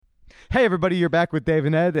Hey, everybody, you're back with Dave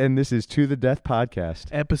and Ed, and this is To the Death Podcast.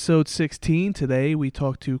 Episode 16. Today, we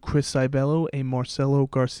talk to Chris Cibello, a Marcelo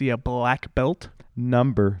Garcia black belt.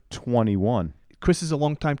 Number 21. Chris is a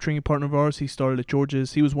longtime training partner of ours. He started at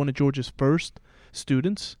George's. He was one of George's first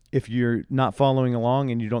students. If you're not following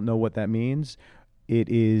along and you don't know what that means, it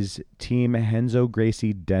is Team Renzo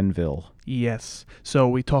Gracie Denville. Yes. So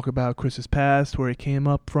we talk about Chris's past, where he came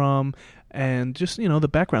up from, and just, the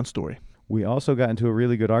background story. We also got into a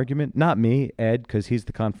really good argument. Not me, Ed, because he's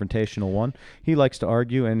the confrontational one. He likes to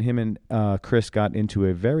argue, and him and Chris got into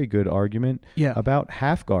a very good argument about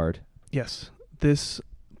half guard. Yes. This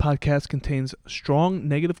podcast contains strong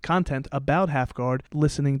negative content about half guard.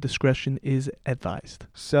 Listening discretion is advised.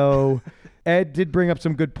 So Ed did bring up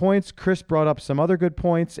some good points. Chris brought up some other good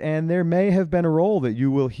points, and there may have been a role that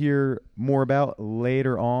you will hear more about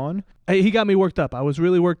later on. Hey, he got me worked up. I was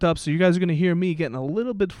really worked up, so you guys are going to hear me getting a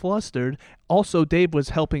little bit flustered. Also, Dave was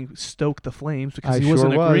helping stoke the flames because he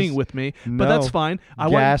wasn't agreeing with me, but that's fine.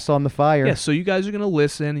 Gas on the fire. Yeah, so you guys are going to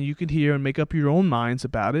listen, and you can hear and make up your own minds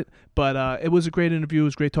about it. But it was a great interview. It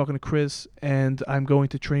was great talking to Chris, and I'm going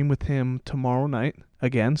to train with him tomorrow night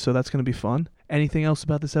again, so that's going to be fun. Anything else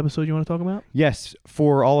about this episode you want to talk about? Yes.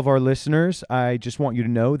 For all of our listeners, I just want you to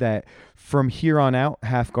know that from here on out,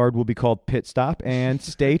 half guard will be called Pit Stop, and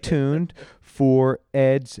stay tuned for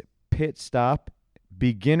Ed's Pit Stop,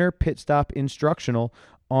 Beginner Pit Stop Instructional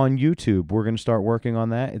on YouTube. We're going to start working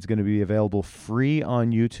on that. It's going to be available free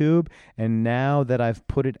on YouTube, and now that I've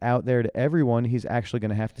put it out there to everyone, he's actually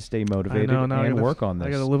going to have to stay motivated and work on this.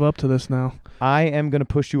 I got to live up to this now. I am going to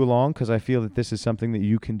push you along because I feel that this is something that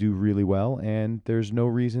you can do really well, and there's no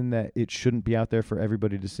reason that it shouldn't be out there for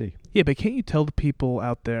everybody to see. Yeah, but can't you tell the people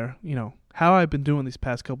out there, how I've been doing these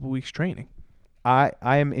past couple of weeks training? I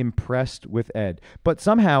am impressed with Ed, but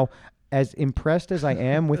somehow, as impressed as I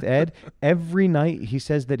am with Ed, every night he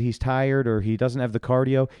says that he's tired or he doesn't have the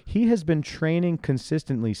cardio. He has been training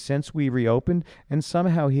consistently since we reopened, and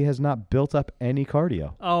somehow he has not built up any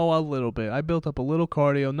cardio. Oh, a little bit. I built up a little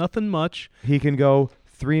cardio, nothing much. He can go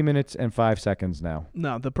 3 minutes and 5 seconds now.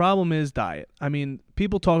 No, the problem is diet. I mean,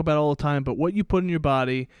 people talk about it all the time, but what you put in your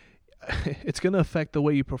body, it's going to affect the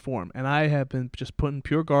way you perform. And I have been just putting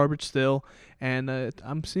pure garbage still, and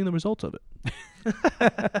I'm seeing the results of it.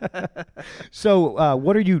 So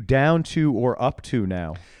what are you down to or up to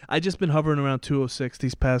now? I just been hovering around 206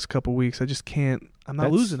 these past couple weeks. I just can't. I'm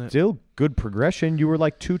not losing it. Still good progression. You were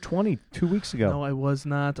like 220 2 weeks ago. No, I was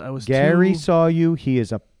not. Gary saw you. He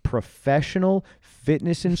is a professional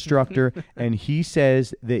fitness instructor, and he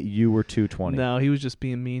says that you were 220. No, he was just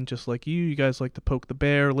being mean, just like you. You guys like to poke the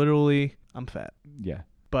bear. Literally, I'm fat. Yeah.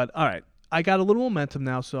 But all right. I got a little momentum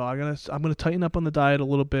now, so I'm gonna tighten up on the diet a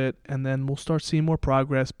little bit, and then we'll start seeing more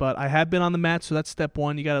progress. But I have been on the mat, so that's step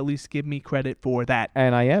one. You got to at least give me credit for that.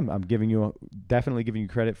 And I am. I'm definitely giving you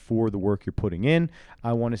credit for the work you're putting in.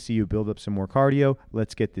 I want to see you build up some more cardio.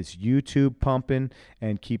 Let's get this YouTube pumping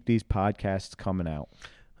and keep these podcasts coming out.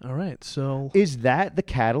 All right, so is that the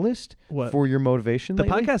catalyst for your motivation lately?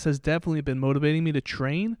 The podcast has definitely been motivating me to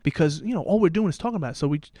train because, all we're doing is talking about it. So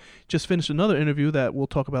we just finished another interview that we'll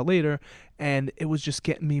talk about later, and it was just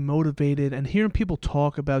getting me motivated and hearing people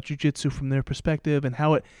talk about jiu-jitsu from their perspective and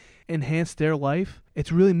how it enhanced their life.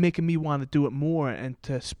 It's really making me want to do it more and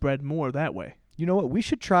to spread more that way. You know what? We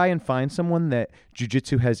should try and find someone that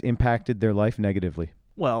jiu-jitsu has impacted their life negatively.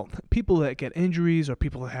 Well, people that get injuries or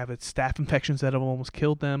people that have staph infections that have almost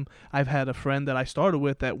killed them. I've had a friend that I started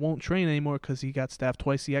with that won't train anymore because he got staph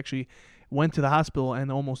twice. He actually went to the hospital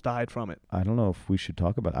and almost died from it. I don't know if we should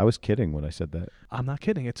talk about it. I was kidding when I said that. I'm not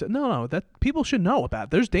kidding. No, that people should know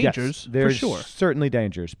about. There's dangers, there's for sure. Certainly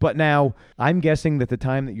dangers. But now, I'm guessing that the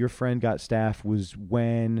time that your friend got staph was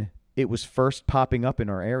when it was first popping up in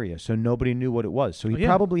our area, so nobody knew what it was. So he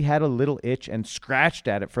probably had a little itch and scratched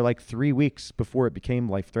at it for like 3 weeks before it became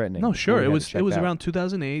life-threatening. No, sure. It was around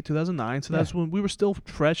 2008, 2009, so that's when we were still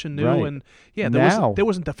fresh and new. Right. And there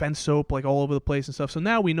wasn't defense soap like all over the place and stuff. So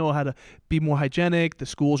now we know how to be more hygienic. The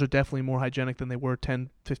schools are definitely more hygienic than they were 10,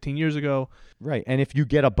 15 years ago. Right. And if you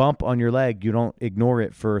get a bump on your leg, you don't ignore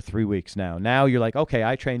it for 3 weeks now. Now you're like, okay,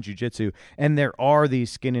 I train jiu-jitsu, and there are these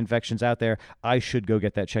skin infections out there. I should go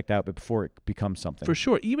get that checked out before it becomes something. For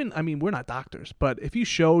sure. We're not doctors, but if you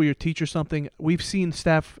show your teacher something, we've seen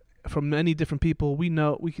staph from many different people. We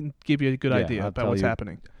know we can give you a good idea about what's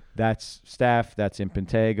happening. That's staph, that's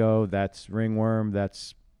impetigo, that's ringworm,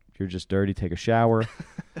 that's you're just dirty, take a shower.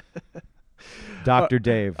 Dr.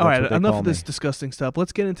 Dave. All right, enough of this disgusting stuff.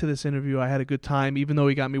 Let's get into this interview. I had a good time, even though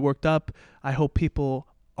he got me worked up. I hope people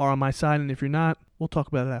are on my side, and if you're not, we'll talk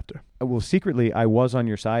about it after. Well, secretly, I was on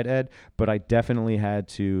your side, Ed, but I definitely had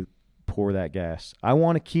to pour that gas. I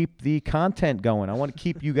want to keep the content going. I want to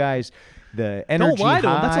keep you guys the energy Don't lie to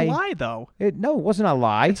him. high. That's a lie, though. No, it wasn't a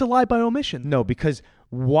lie. It's a lie by omission. No, because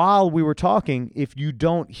while we were talking, if you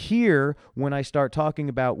don't hear when I start talking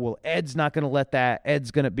about, well, Ed's not going to let that.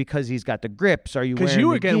 Ed's going to, because he's got the grips. Are you wearing Because you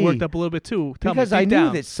were the getting gi? worked up a little bit, too. Tell Because me, I deep knew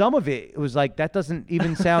down. that some of it was like, that doesn't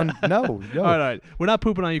even sound, no. All right. We're not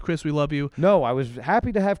pooping on you, Chris. We love you. No, I was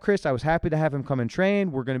happy to have Chris. I was happy to have him come and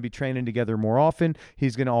train. We're going to be training together more often.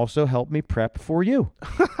 He's going to also help me prep for you.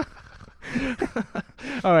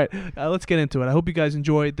 All right. Let's get into it. I hope you guys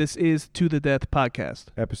enjoyed. This is To The Death Podcast.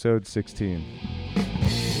 Episode 16.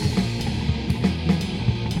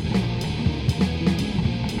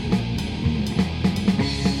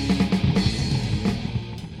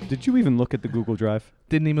 Did you even look at the Google Drive?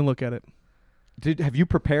 Didn't even look at it. Have you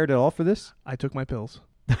prepared at all for this? I took my pills.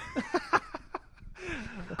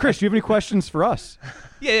 Chris, do you have any questions for us?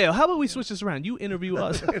 Yeah. How about we switch this around? You interview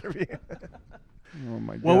us. Oh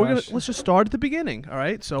my gosh. Well, let's just start at the beginning. All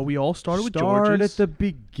right. So we all started with Start George's. at the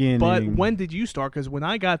beginning. But when did you start? Because when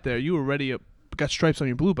I got there, you already got stripes on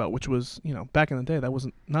your blue belt, which was, back in the day, that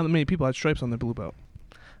wasn't, not many people had stripes on their blue belt.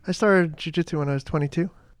 I started jiu-jitsu when I was 22.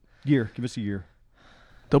 Year. Give us a year.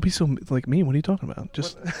 Don't be so like me. What are you talking about?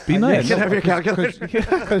 Just be Yeah, nice. Can I have your calculator?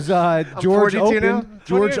 Because George 42 opened. now? 20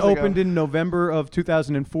 George years ago. opened in November of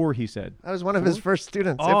 2004. He said. I was one of his first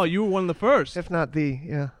students. Oh, you were one of the first. if not the,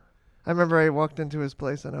 yeah. I remember I walked into his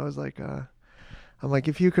place and I was like, I'm like,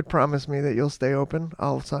 if you could promise me that you'll stay open,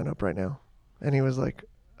 I'll sign up right now. And he was like,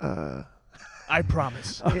 I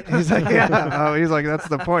promise. he's like, yeah. Oh, he's like, that's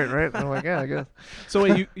the point, right? And I'm like, yeah, I guess. So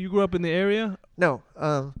wait, you grew up in the area? No,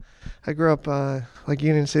 I grew up like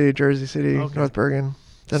Union City, Jersey City, Okay. North Bergen.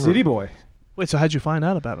 Denver. City boy. Wait, so how'd you find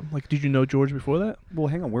out about him? Like, did you know George before that? Well,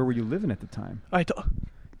 hang on. Where were you living at the time?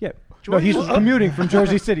 Yeah. No, George he's was- commuting from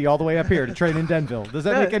Jersey City all the way up here to train in Denville. Does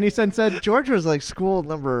that Yeah. make any sense, Ed? George was like school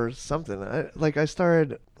number something. I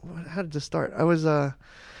started. How did this start? I was a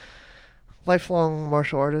lifelong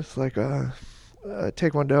martial artist, like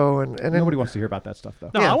Taekwondo, and then Nobody wants to hear about that stuff, though.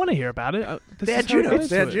 No, Yeah. I want to hear about it. They had judo.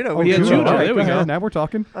 They had judo. Oh, yeah, judo. judo. All right, There we go go. ahead. Now we're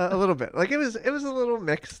talking. A little bit. Like it was a little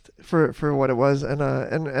mixed for what it was, and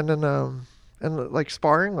then like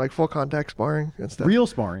sparring, like full contact sparring and stuff. Real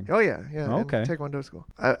sparring. Oh yeah. Okay. In Taekwondo school.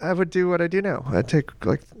 I would do what I do now. I'd take,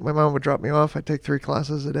 like, my mom would drop me off. I'd take 3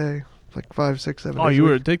 classes a day, like 5, 6, 7. Oh, days you a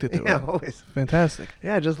were week. addicted to Yeah, it. always. Fantastic.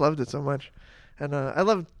 Yeah, I just loved it so much, and I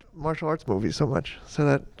loved martial arts movies so much, so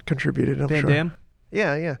that contributed. I'm Van sure. Damme?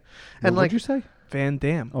 Yeah. And What'd like, you say? Van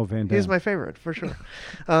Damme. Oh, Van Damme. he's my favorite for sure.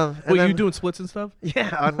 And Wait, you then- doing splits and stuff?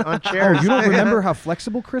 Yeah, on Oh, chairs. you don't remember how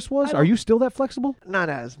flexible Chris was? Are you still that flexible? Not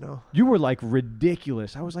as, no. You were like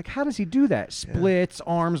ridiculous. I was like, how does he do that? Splits,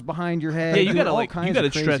 arms behind your head. Yeah, you doing gotta all you kinds gotta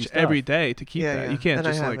of crazy stretch stuff. every day to keep that. You can't and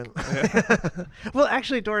just I like haven't. Well,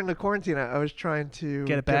 actually, during the quarantine, I was trying to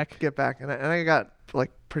Get it back? Get back, and I got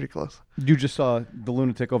like pretty close. You just saw the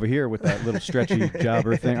lunatic over here with that little stretchy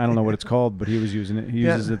jobber thing. I don't know what it's called, but he was using it. He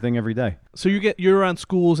Yeah. uses the thing every day. So you're around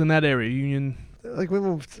schools in that area, Union. Like we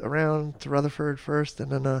moved around to Rutherford first, and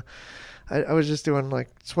then I was just doing like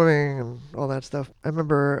swimming and all that stuff. I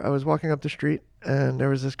remember I was walking up the street, and there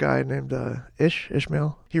was this guy named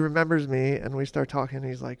Ishmael. He remembers me, and we start talking.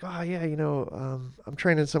 He's like, "Oh yeah, I'm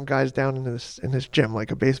training some guys down in this gym,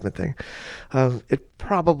 like a basement thing. It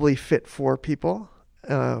probably fit 4 people,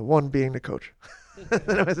 one being the coach."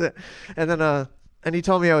 That was it. And then and he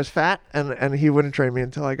told me I was fat, and he wouldn't train me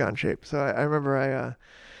until I got in shape. So I remember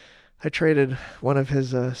I traded one of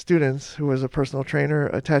his students, who was a personal trainer,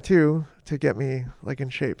 a tattoo to get me like in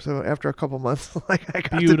shape. So after a couple months, like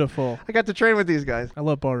I Beautiful. got to train with these guys. I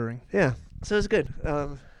love bartering. Yeah, so it was good.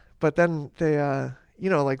 But then they,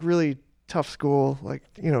 like really tough school. Like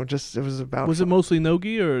just it was about. Was it mostly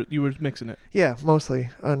no-gi or you were mixing it? Yeah, mostly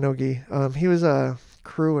no-gi. He was a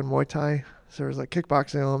crew in Muay Thai. So there was like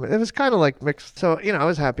kickboxing element. It was kind of like mixed. So, I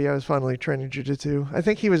was happy. I was finally training jiu-jitsu. I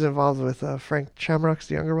think he was involved with Frank Shamrock's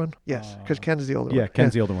the younger one. Yes, because Ken's the older one. Yeah,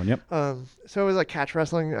 Ken's the older one. Yep. So it was like catch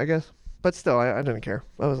wrestling, I guess. But still, I didn't care.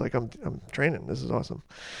 I was like, I'm training. This is awesome.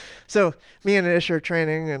 So me and Ish are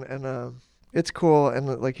training, and it's cool.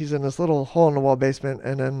 And like he's in this little hole-in-the-wall basement,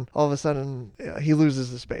 and then all of a sudden he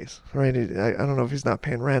loses the space, right? I don't know if he's not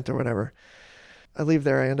paying rent or whatever. I leave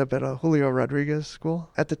there. I end up at a Julio Rodriguez school.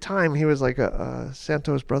 At the time, he was like a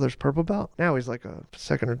Santos Brothers purple belt. Now he's like a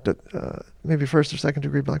second or maybe first or second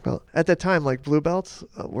degree black belt. At that time, like blue belts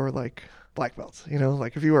were like black belts.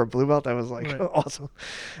 Like if you were a blue belt, that was like Right. awesome.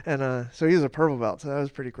 And so he was a purple belt, so that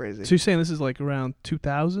was pretty crazy. So you're saying this is like around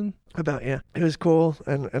 2000? About yeah, it was cool,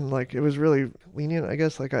 and like it was really lenient, I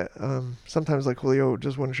guess. Like I sometimes like Julio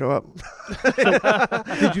just wouldn't show up.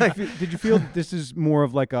 Did you feel this is more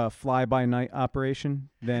of like a fly by night operation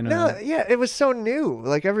than No, yeah, it was so new.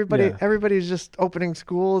 Like Yeah. everybody's just opening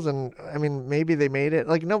schools, and I mean maybe they made it.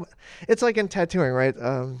 Like no, it's like in tattooing, right?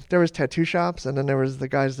 There was tattoo shops, and then there was the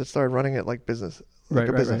guys that started running it like business, like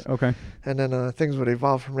a business, Okay. and then things would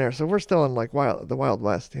evolve from there. So we're still in like the Wild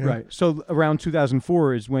West, Right. So around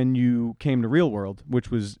 2004 is when you came to Real World, which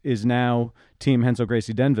is now Team Hensel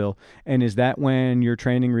Gracie Denville, and is that when your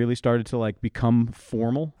training really started to like become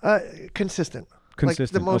formal? Consistent.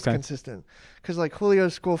 Consistent. Like the most okay. consistent. Because like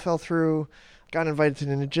Julio's school fell through, got invited to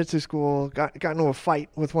the jiu-jitsu school, got into a fight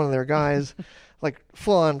with one of their guys, like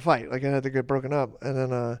full-on fight. Like I had to get broken up.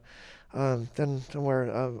 And then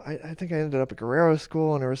somewhere, I think I ended up at Guerrero's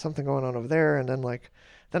school, and there was something going on over there. And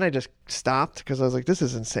then I just stopped because I was like, this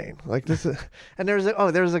is insane. Like this is, and there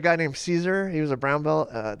was a guy named Caesar. He was a brown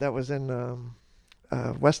belt that was in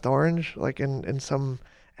West Orange, like in some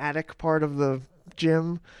attic part of the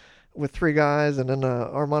gym with 3 guys. And then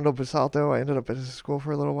Armando Basalto, I ended up at his school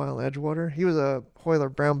for a little while in Edgewater. He was a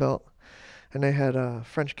Hoyler brown belt, and they had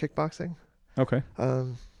French kickboxing. Okay.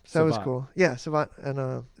 So that was Savate. cool. Yeah, Savate.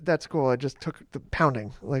 And that school, I just took the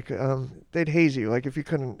pounding. Like they'd haze you. Like if you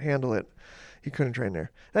couldn't handle it, you couldn't train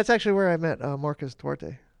there. That's actually where I met Marcus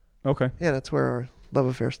Duarte. Okay. Yeah, that's where our love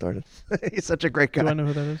affair started. He's such a great guy. Do I know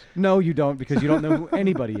who that is? No, you don't, because you don't know who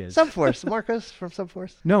anybody is. Subforce. Marcus from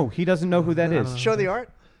Subforce. No, he doesn't know who that I is. don't know. Show the art.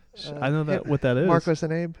 I know that what that is. Marcos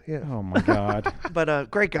and Abe. Yeah. Oh my God.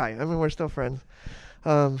 But great guy. I mean, we're still friends.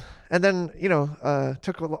 And then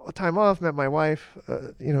took a time off. Met my wife.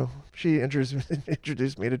 She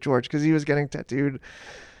introduced me to George because he was getting tattooed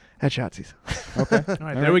at Shotzi's. Okay. All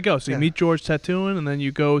right, there we go. So you Yeah. meet George tattooing, and then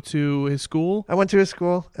you go to his school. I went to his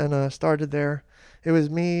school and started there. It was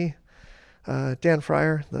me, Dan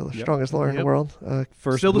Fryer, the strongest lawyer in Yep. the world.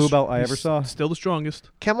 First Still the blue str- belt I he's ever saw. Still the strongest.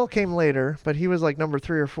 Kemmel came later, but he was like number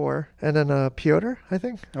 3 or 4. And then Piotr, I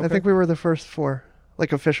think. Okay. I think we were the first 4,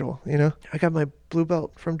 like official, I got my blue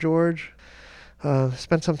belt from George.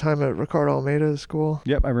 Spent some time at Ricardo Almeida's school.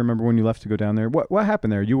 Yep, I remember when you left to go down there. What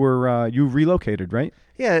happened there? You were you relocated, right?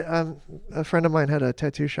 Yeah, a friend of mine had a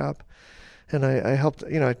tattoo shop, and I helped.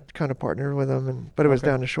 I kind of partnered with him, but it was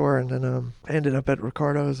Okay. down the shore. And then I ended up at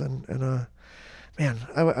Ricardo's, and man,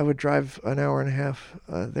 I would drive an hour and a half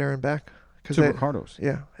there and back To Ricardo's.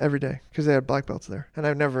 Yeah, every day because they had black belts there, and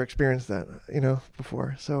I've never experienced that,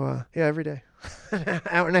 before. So yeah, every day,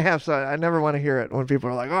 hour and a half. So I never want to hear it when people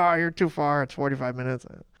are like, "Oh, you're too far. It's 45 minutes."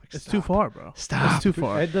 I'm like, It's "Stop. too far, bro. Stop. It's too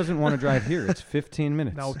far. Ed doesn't want to drive here. It's 15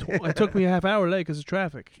 minutes. No, it took me a half hour late because of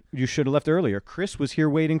traffic. You should have left earlier. Chris was here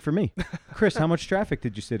waiting for me. Chris, how much traffic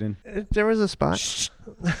did you sit in? There was a spot,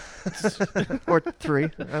 or 3. I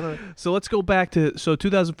don't know. So let's go back to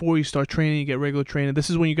 2004. You start training, you get regular training. This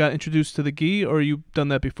is when you got introduced to the gi, or you done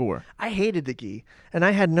that before? I hated the gi, and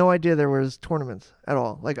I had no idea there was tournaments at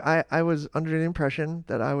all. Like I was under the impression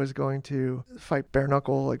that I was going to fight bare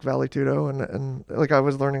knuckle like Vale Tudo, and like I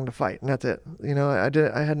was learning to fight, and that's it.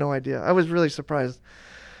 I had no idea. I was really surprised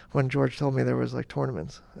when George told me there was like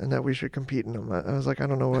tournaments and that we should compete in them. I was like, I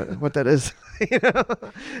don't know what that is.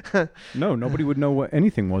 No, nobody would know what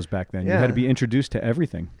anything was back then. You Yeah. had to be introduced to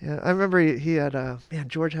everything. Yeah, I remember he had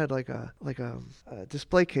George had like a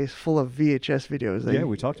display case full of VHS videos. Yeah,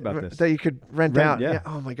 we talked about this. That you could rent Rent, out. yeah.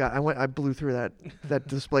 Oh my god, I blew through that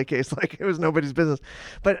display case like it was nobody's business.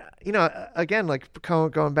 But again, like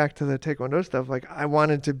going back to the Taekwondo stuff, like I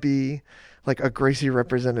wanted to be like a Gracie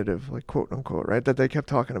representative, like quote unquote, right? That they kept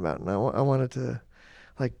talking about, and I wanted to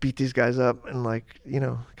like beat these guys up and like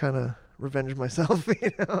kind of revenge myself.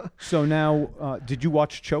 So now, did you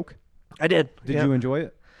watch Choke? I did. Did yeah. you enjoy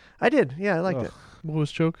it? I did. Yeah, I liked Ugh. it What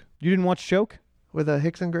was choke? You didn't watch Choke? with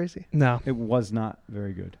Hicks and Gracie. No, It was not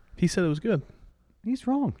very good. he said it was good. He's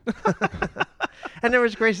wrong. And there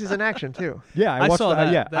was Gracie's in action too. Yeah, I watched saw the-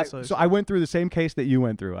 that. yeah, That's what I so saw. I went through the same case that you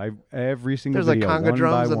went through. Every single There's like video, conga one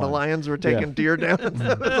drums by and the one. lions were taking deer down.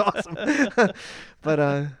 It was awesome.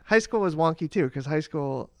 But high school was wonky too because high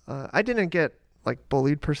school I didn't get like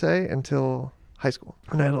bullied per se until high school,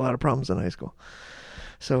 and I had a lot of problems in high school.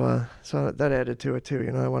 So that added to it too.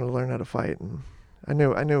 I wanted to learn how to fight, and I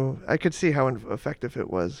knew I could see how effective it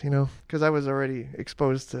was. Because I was already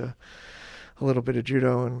exposed to a little bit of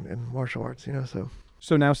judo and martial arts. So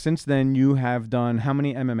So now, since then, you have done how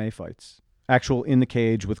many MMA fights? Actual in the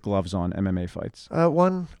cage with gloves on MMA fights.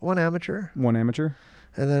 one amateur. One amateur.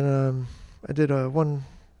 And then I did one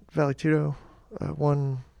Vale Tudo,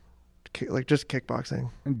 one like just kickboxing.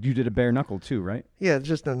 And you did a bare knuckle too, right? Yeah,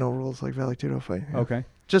 just no rules like Vale Tudo fight. Yeah. Okay.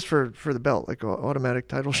 Just for the belt, like automatic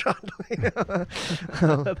title shot. There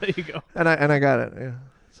you go. And I got it. Yeah,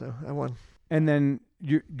 so I won And then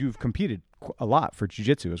you've competed a lot for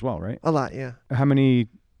jiu-jitsu as well, right? a lot. Yeah, How many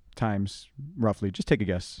times roughly? Just take a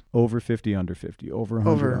guess. Over 50, under 50, over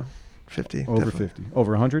 100. over 50. Over definitely. 50.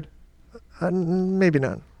 Over 100? Maybe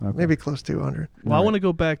not. Okay. Maybe close to 100. Well, I All want to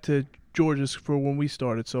go back to George's for when we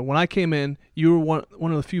started. So when I came in, you were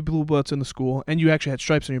one of the few blue belts in the school, and you actually had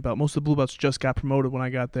stripes on your belt. Most of the blue belts just got promoted when I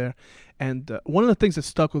got there. And one of the things that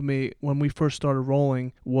stuck with me when we first started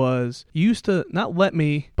rolling was you used to not let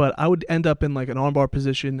me, but I would end up in like an armbar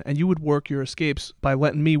position, and you would work your escapes by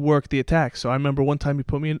letting me work the attacks. So I remember one time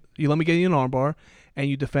you let me get in an armbar, and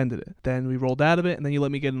you defended it. Then we rolled out of it, and then you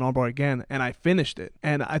let me get an armbar again, and I finished it.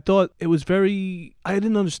 And I thought it was I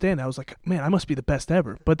didn't understand. I was like, man, I must be the best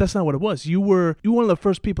ever. But that's not what it was. You were one of the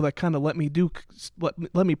first people that kind of let me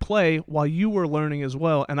play while you were learning as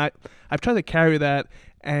well. And I've tried to carry that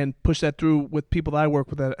and push that through with people that I work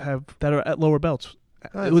with that are at lower belts.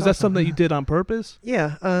 Oh, Was that that's something that awesome. you did on purpose?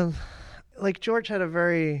 Yeah, like George had a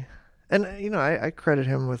very, and I credit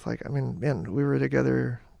him with like, I mean, man, we were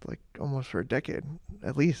together like almost for a decade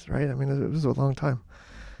at least, right? I mean, it was a long time,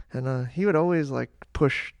 and he would always like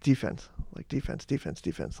push defense, like defense.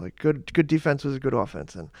 Like good defense was a good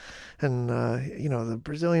offense, and the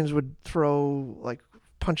Brazilians would throw like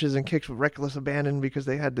punches and kicks with reckless abandon because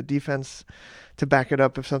they had the defense to back it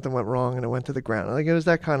up if something went wrong and it went to the ground. Like it was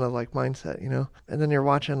that kind of like mindset, And then you're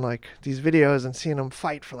watching like these videos and seeing them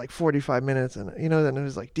fight for like 45 minutes, and then it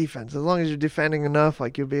was like defense. As long as you're defending enough,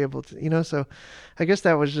 like you'll be able to, So I guess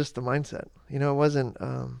that was just the mindset. It wasn't,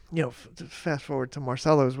 fast forward to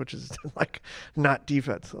Marcelo's, which is like not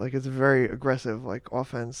defense. Like it's a very aggressive like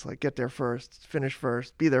offense. Like get there first, finish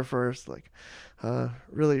first, be there first. Like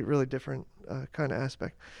really, really different kind of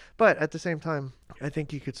aspect. But at the same time, I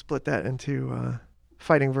think you could split that into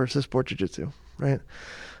fighting versus sport jiu-jitsu, right?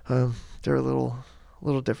 They're a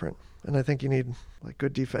little different, and I think you need like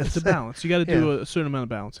good defense. It's a balance. You got to do a certain amount of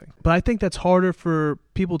balancing. But I think that's harder for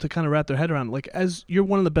people to kind of wrap their head around. Like, as you're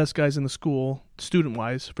one of the best guys in the school,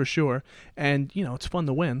 student-wise, for sure, and, it's fun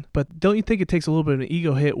to win. But don't you think it takes a little bit of an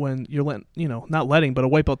ego hit when you're but a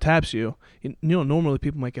white belt taps you? Normally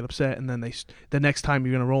people might get upset, and then the next time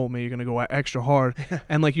you're going to roll me, you're going to go extra hard.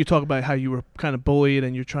 And like you talk about how you were kind of bullied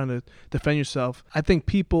and you're trying to defend yourself. I think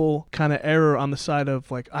people kind of err on the side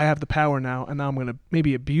of like, I have the power now, and now I'm going to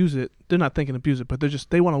maybe abuse it. They're not thinking abuse it, but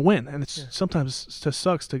they want to win, and sometimes it just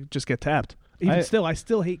sucks to just get tapped. I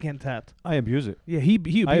still hate getting tapped. I abuse it. Yeah, he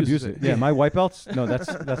abuses I abuse it. Yeah, my white belts, no,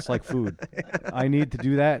 that's like food. I need to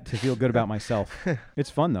do that to feel good about myself. It's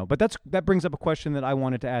fun though. But that brings up a question that I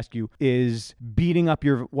wanted to ask you: is beating up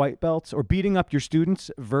your white belts or beating up your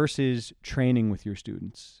students versus training with your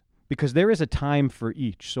students? Because there is a time for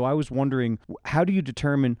each. So I was wondering, how do you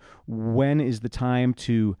determine when is the time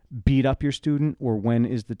to beat up your student or when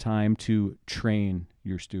is the time to train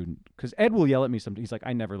your student? Because Ed will yell at me sometimes. He's like,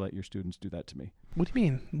 I never let your students do that to me. What do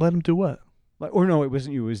you mean? Let him do what? Or no, it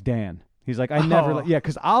wasn't you. It was Dan. He's like, I never let. Yeah,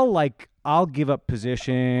 because I'll give up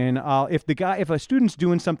position. If a student's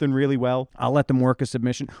doing something really well, I'll let them work a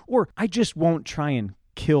submission, or I just won't try and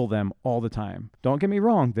kill them all the time. Don't get me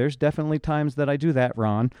wrong. There's definitely times that I do that,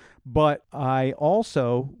 Ron, but I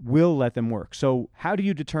also will let them work. So how do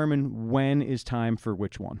you determine when is time for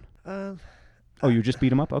which one? You just beat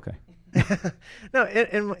them up? Okay. No,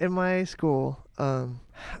 in my school, I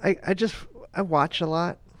watch a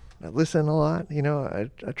lot. I listen a lot. I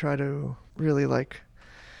try to really like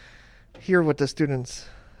hear what the students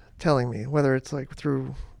telling me, whether it's like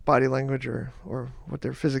through body language or what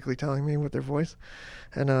they're physically telling me with their voice,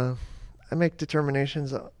 and I make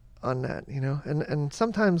determinations on that, and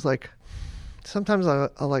sometimes I'll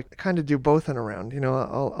like kind of do both in a round,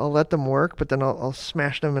 I'll let them work, but then I'll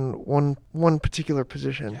smash them in one particular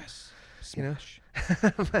position. Yes. Smash.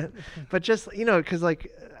 but just because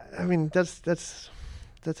like I mean that's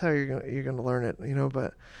how you're gonna learn it,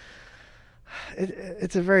 but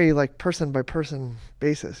it's a very like person by person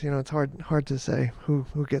basis, it's hard to say who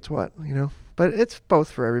gets what, but it's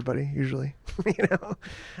both for everybody usually.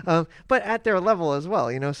 But at their level as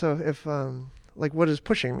well, so if like what does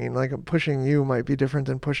pushing mean? Like pushing you might be different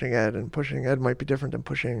than pushing Ed, and pushing Ed might be different than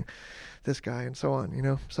pushing this guy, and so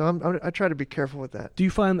on, so I try to be careful with that. Do you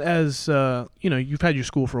find as you've had your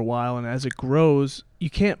school for a while, and as it grows, you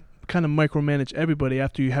can't kind of micromanage everybody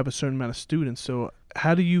after you have a certain amount of students, so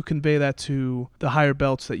how do you convey that to the higher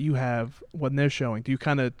belts that you have when they're showing? Do you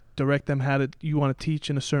kind of direct them how you want to teach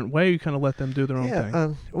in a certain way, or you kind of let them do their own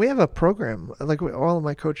thing? We have a program. Like all of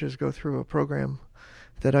my coaches go through a program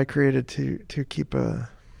that I created to keep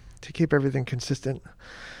everything consistent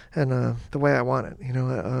and the way I want it.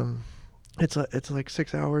 It's like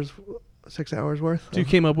 6 hours worth. So you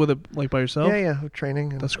came up with it like by yourself? Yeah, with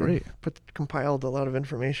training. That's great. Compiled a lot of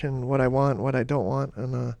information, what I want, what I don't want,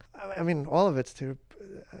 and I mean, all of it's to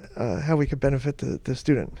how we could benefit the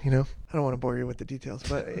student. I don't want to bore you with the details,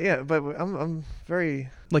 but yeah, but I'm very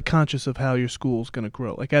like conscious of how your school's going to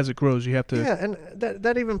grow. Like as it grows, you have to. Yeah, and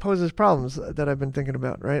that even poses problems that I've been thinking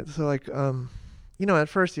about, right? So like, at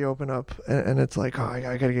first you open up and it's like, oh,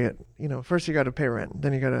 I gotta get, first you gotta pay rent,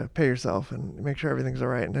 then you gotta pay yourself and make sure everything's all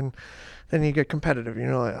right, and then you get competitive.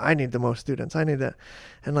 Like, I need the most students, I need that,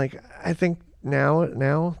 and like I think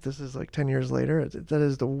now this is like 10 years later, that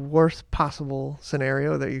is the worst possible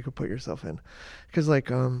scenario that you could put yourself in, because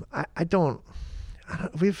like I don't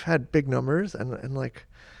we've had big numbers and like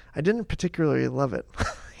I didn't particularly love it.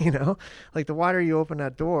 Like the wider you open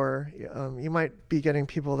that door, you might be getting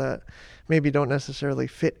people that maybe don't necessarily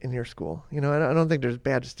fit in your school. I don't think there's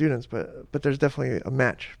bad students, but there's definitely a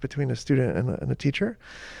match between a student and a teacher.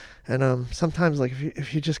 And sometimes like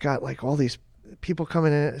if you just got like all these people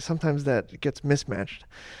coming in, sometimes that gets mismatched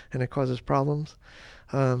and it causes problems.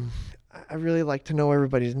 I really like to know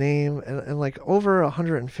everybody's name, and like over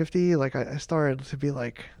 150, like I started to be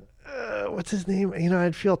like, what's his name?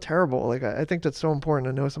 I'd feel terrible. Like I think that's so important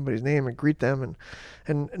to know somebody's name and greet them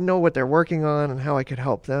and know what they're working on and how I could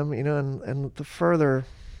help them. And the further,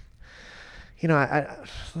 I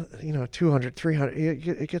 200, 300,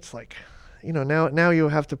 it gets like, now you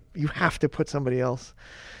have to put somebody else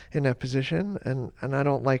in that position, and I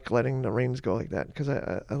don't like letting the reins go like that, because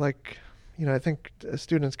I like, I think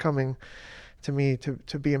students coming to me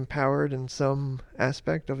to be empowered in some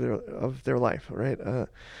aspect of their life, right?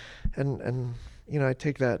 And I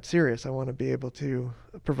take that serious. I want to be able to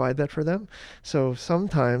provide that for them. So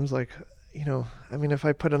sometimes, like, if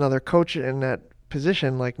I put another coach in that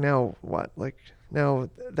position, like now what? Like now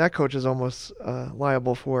that coach is almost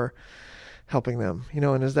liable for helping them,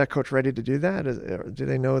 and is that coach ready to do that? Do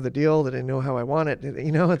they know the deal? Do they know how I want it?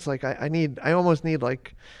 It's like I almost need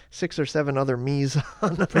like 6 or 7 other me's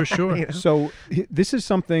on the For sure. So this is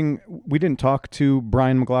something, we didn't talk to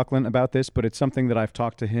Brian McLaughlin about this, but it's something that I've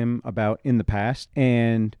talked to him about in the past.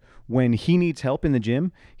 And when he needs help in the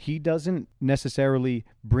gym, he doesn't necessarily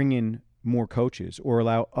bring in more coaches or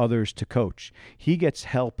allow others to coach. He gets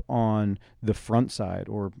help on the front side,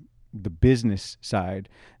 or the business side,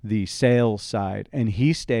 the sales side, and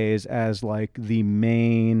he stays as like the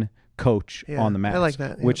main coach on the mats. I like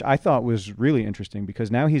that. Yeah. Which I thought was really interesting, because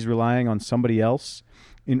now he's relying on somebody else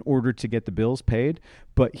in order to get the bills paid,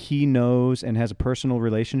 but he knows and has a personal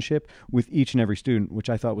relationship with each and every student, which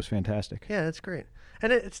I thought was fantastic. Yeah, that's great.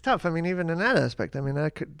 And it's tough. I mean, even in that aspect, I mean,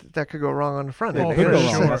 that could go wrong on the front It end. could go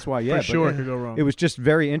So- wrong. That's why, For sure it could go wrong. It was just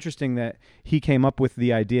very interesting that he came up with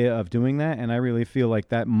the idea of doing that, and I really feel like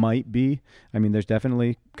that might be, I mean, there's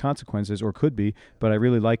definitely consequences, or could be, but I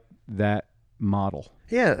really like that model.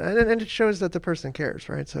 Yeah, and it shows that the person cares,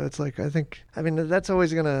 right? So it's like, I mean, that's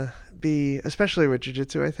always going to be, especially with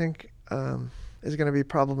jiu-jitsu, I think, is going to be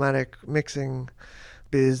problematic, mixing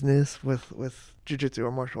business with jiu-jitsu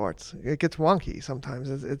or martial arts. It gets wonky sometimes.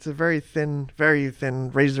 It's a very thin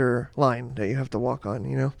razor line that you have to walk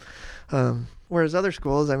on, whereas other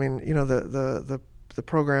schools, I mean, the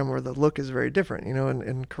program or the look is very different,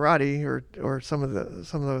 in karate or some of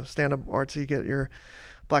the stand-up arts, you get your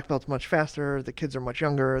black belts much faster, the kids are much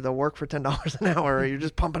younger, they'll work for $10 an hour, you're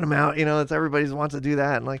just pumping them out, it's everybody wants to do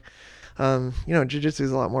that, and like jiu-jitsu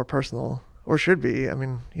is a lot more personal, or should be. I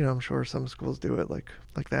mean, I'm sure some schools do it like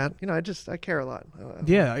that. I care a lot.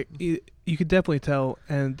 Yeah, you could definitely tell,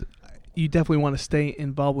 and you definitely want to stay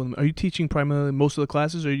involved with them. Are you teaching primarily most of the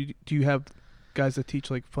classes, or do you have guys that teach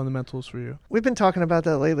like fundamentals for you? We've been talking about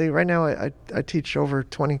that lately. Right now I teach over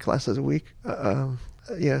 20 classes a week.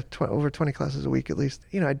 Over 20 classes a week at least.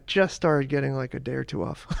 I just started getting like a day or two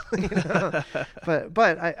off.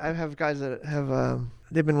 But I have guys that have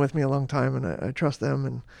they've been with me a long time, and I trust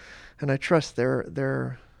them, and I trust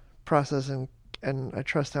their process, and I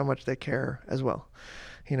trust how much they care as well.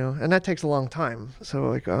 And that takes a long time. So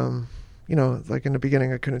like like in the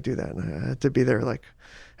beginning I couldn't do that, and I had to be there like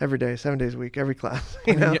every day, 7 days a week, every class.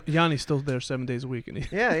 Yanni's still there 7 days a week, and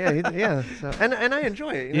yeah. So, and I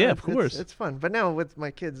enjoy it. Yeah, of course, it's fun. But now with my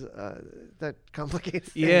kids, that complicates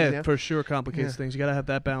things. Yeah, for sure, complicates things. You gotta have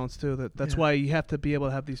that balance too. That's why you have to be able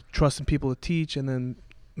to have these trusting people to teach, and then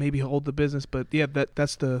maybe hold the business. But yeah,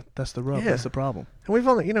 that's the rub. That's the problem. And we've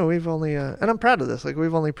only, and I'm proud of this. Like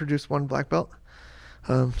we've only produced one black belt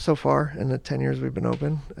so far in the 10 years we've been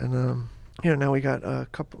open, and Now we got a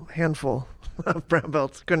handful of brown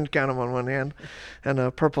belts. Couldn't count them on one hand, and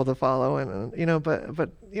a purple to follow. And but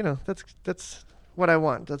that's what I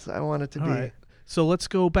want. I want it to All be. right. So let's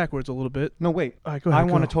go backwards a little bit. No, wait. All right, go ahead. I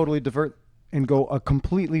want to totally divert and go a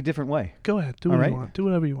completely different way. Go ahead. Do All what right. you want. Do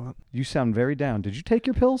whatever you want. You sound very down. Did you take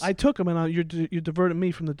your pills? I took them, and you're diverting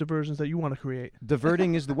me from the diversions that you want to create.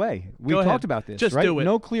 Diverting is the way. We Go ahead. talked about this, Just right? do it.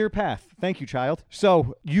 No clear path. Thank you, child.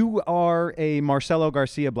 So you are a Marcelo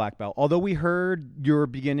Garcia black belt. Although we heard your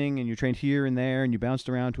beginning and you trained here and there and you bounced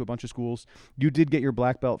around to a bunch of schools, you did get your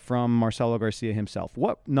black belt from Marcelo Garcia himself.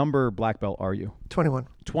 What number black belt are you? 21.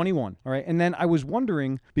 21. All right. And then I was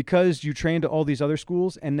wondering, because you trained at all these other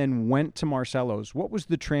schools and then went to Marcelo's, what was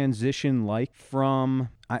the transition like from,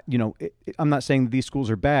 I'm not saying these schools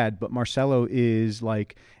are bad, but Marcelo is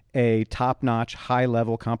like a top-notch,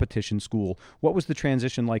 high-level competition school. What was the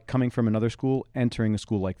transition like coming from another school, entering a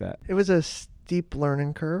school like that? It was a steep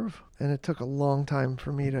learning curve, and it took a long time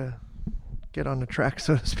for me to get on the track,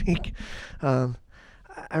 so to speak. I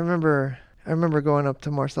remember going up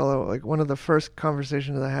to Marcelo, like one of the first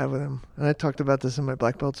conversations I had with him, and I talked about this in my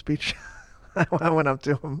black belt speech. I went up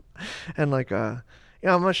to him, and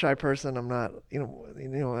I'm a shy person. I'm not, I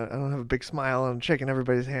don't have a big smile. I'm shaking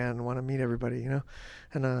everybody's hand and want to meet everybody,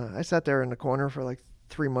 And I sat there in the corner for like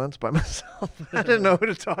 3 months by myself. I didn't know who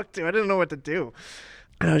to talk to. I didn't know what to do.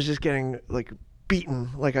 And I was just getting like beaten.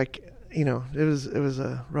 It was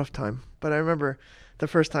a rough time. But I remember the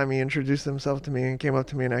first time he introduced himself to me and came up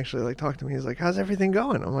to me and actually like talked to me. He's like, "How's everything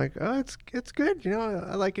going?" I'm like, "Oh, it's good.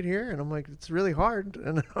 I like it here." And I'm like, "It's really hard."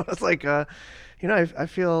 And I was like, I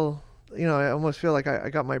feel, I almost feel like I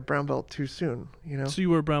got my brown belt too soon. So you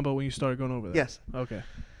were a brown belt when you started going over there? Yes. Okay.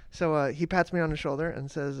 So he pats me on the shoulder and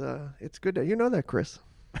says, "It's good that you know that, Chris."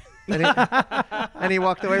 And he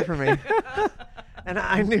walked away from me. And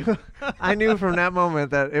I knew from that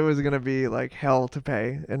moment that it was going to be like hell to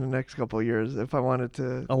pay in the next couple of years if I wanted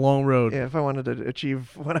to. A long road. Yeah, if I wanted to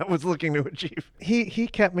achieve what I was looking to achieve.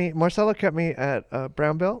 Marcelo kept me at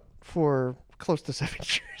brown belt for close to 7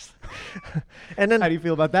 years. And then How do you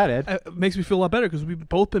feel about that, Ed? It makes me feel a lot better because we've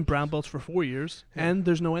both been brown belts for 4 years, and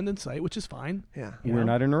there's no end in sight, which is fine. yeah. We're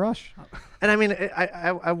not in a rush. And I mean,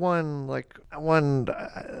 I won like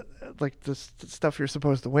the stuff you're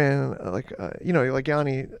supposed to win. Like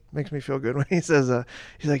Yanni makes me feel good when he says,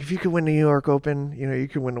 he's like, if you could win the New York Open, you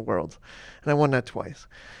could win the world. And I won that twice.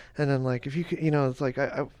 And then like, if you could, it's like,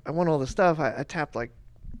 I won all the stuff. I tapped like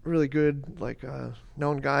really good, like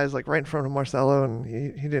known guys like right in front of Marcelo, and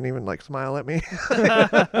he didn't even like smile at me.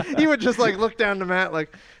 He would just like look down the mat,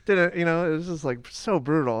 like it was just like so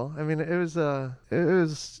brutal. I mean, it was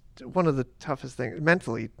one of the toughest things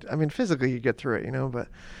mentally. I mean, physically you get through it, but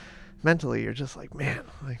mentally you're just like, man.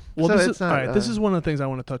 Well, so this it's is not, all right. This is one of the things I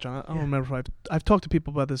want to touch on. I don't remember if I've talked to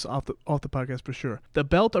people about this off the podcast for sure. The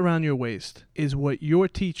belt around your waist is what your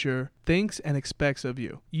teacher thinks and expects of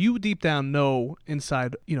you. You deep down know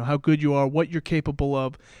inside, how good you are, what you're capable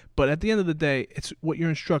of. But at the end of the day, it's what your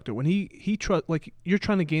instructor, when he trust, like you're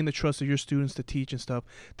trying to gain the trust of your students to teach and stuff.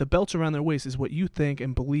 The belts around their waist is what you think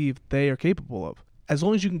and believe they are capable of. As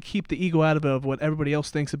long as you can keep the ego out of it, of what everybody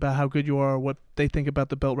else thinks about how good you are, or what they think about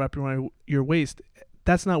the belt wrapped around your waist,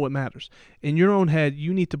 that's not what matters. In your own head,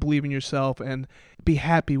 you need to believe in yourself and be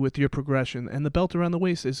happy with your progression. And the belt around the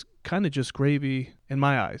waist is kind of just gravy in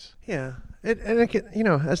my eyes. Yeah.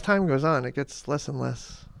 As time goes on, it gets less and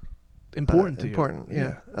less Important to important,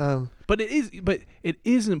 you. yeah. But it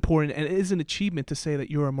is important, and it is an achievement to say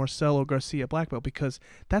that you're a Marcelo Garcia black belt, because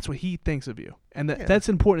that's what he thinks of you, and that's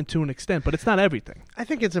important to an extent, but it's not everything. I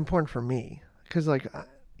think it's important for me because, I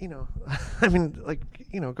mean,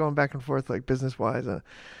 going back and forth like business wise, I'm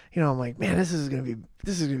like, man, this is gonna be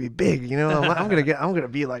big. I'm gonna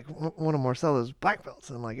be like one of Marcelo's black belts,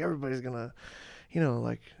 and like everybody's gonna.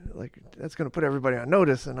 Like that's going to put everybody on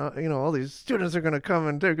notice, and all these students are going to come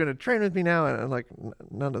and they're going to train with me now, and like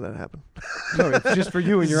none of that happened. No, it's just for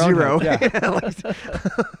you and your Zero. own head. Yeah.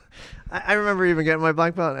 I remember even getting my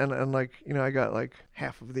black belt, and I got like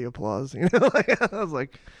half of the applause. I was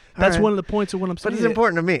like, that's right. One of the points of what I'm saying. But it's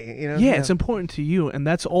important to me. Yeah, it's important to you, and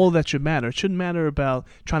that's all that should matter. It shouldn't matter about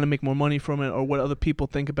trying to make more money from it or what other people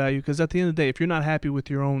think about you, because at the end of the day, if you're not happy with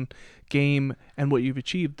your own game and what you've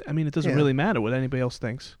achieved, I mean, it doesn't really matter what anybody else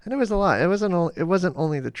thinks. And it was a lot. It wasn't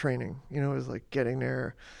only the training. It was like getting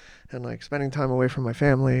there and like spending time away from my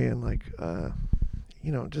family and like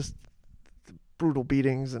just the brutal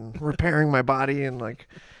beatings and repairing my body and like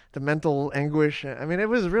the mental anguish. I mean, it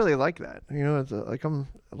was really like that. It's like I'm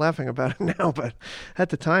laughing about it now, but at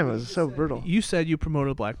the time it was so brutal. You said you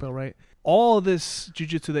promoted a black belt, right? All this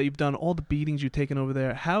jiu-jitsu that you've done, all the beatings you've taken over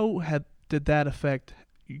there, how did that affect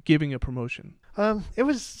giving a promotion? It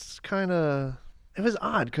was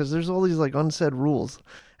odd because there's all these like unsaid rules,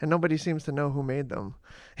 and nobody seems to know who made them.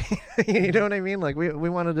 You know what I mean? Like we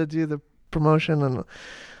wanted to do the promotion,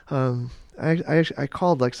 and I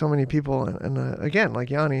called like so many people, and again, like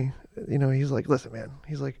Yanni, you know, he's like, listen, man,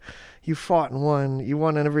 he's like, you fought and won, you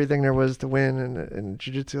won everything there was to win, and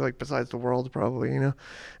jiu-jitsu, like besides the world probably, you know,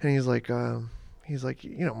 and he's like,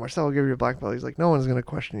 you know, Marcel will give you a black belt. He's like, no one's going to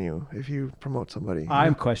question you if you promote somebody.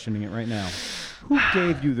 I'm questioning it right now. Who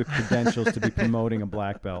gave you the credentials to be promoting a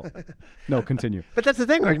black belt? No, continue. But that's the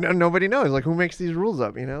thing. Like, nobody knows. Like, who makes these rules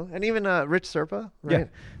up, you know? And even Rich Serpa, right? Yeah.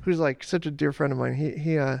 Who's, like, such a dear friend of mine.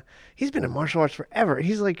 He's been in martial arts forever.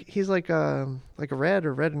 He's like a red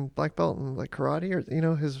and black belt in, like, karate or, you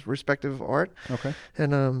know, his respective art. Okay.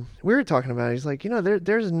 And we were talking about it. He's like, you know,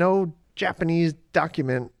 there's no Japanese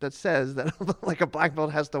document that says that like a black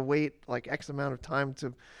belt has to wait like X amount of time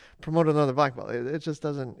to promote another black belt. It just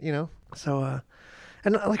doesn't, you know. So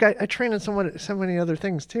and like I train in so many other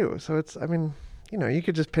things too. So it's, I mean, you know, you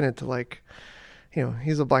could just pin it to like, you know,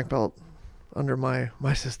 he's a black belt under my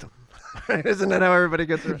system. Right? Isn't that how everybody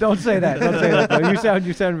gets it? Don't say that. Don't say that. Though.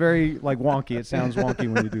 You sound very like wonky. It sounds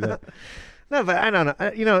wonky when you do that. No, but I don't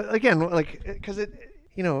know. You know, again, like because it.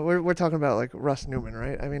 You know, we're talking about like Russ Newman,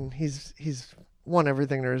 right? I mean, he's won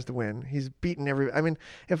everything there is to win. He's beaten I mean,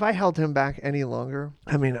 if I held him back any longer,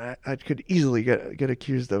 I mean, I could easily get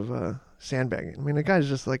accused of sandbagging. I mean, the guy's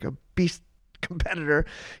just like a beast competitor.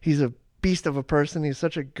 He's a beast of a person. He's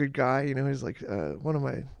such a good guy. You know, he's like one of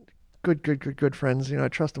my good friends. You know, I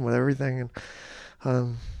trust him with everything.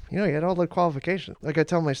 And you know, he had all the qualifications. Like I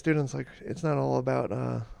tell my students, like it's not all about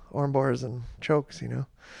arm bars and chokes. You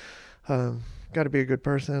know. Got to be a good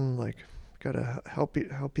person, like got to help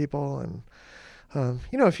people, and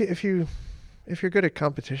you know, if you're good at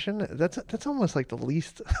competition, that's almost like the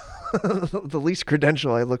least the least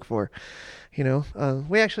credential I look for, you know.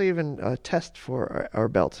 We actually even test for our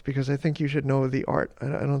belts because I think you should know the art. I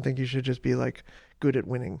don't think you should just be like good at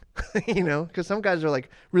winning, you know, because some guys are like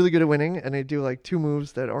really good at winning and they do like 2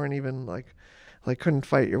 moves that aren't even like couldn't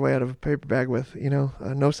fight your way out of a paper bag with, you know,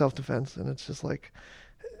 no self-defense, and it's just like.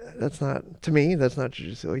 That's not, to me, that's not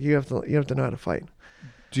jiu-jitsu. Like you have to know how to fight.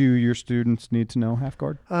 Do your students need to know half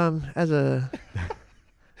guard? As a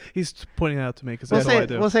He's pointing it out to me because that's all I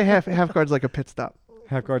do. We'll say half guard's like a pit stop.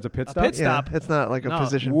 Half guard's a pit stop? Pit stop? Yeah, it's not like a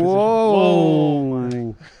position.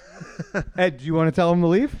 Whoa. Ed, do you want to tell him to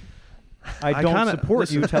leave? I don't support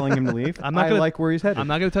listen, you telling him to leave. I like where he's headed. I'm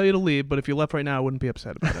not going to tell you to leave, but if you left right now, I wouldn't be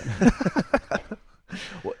upset about it.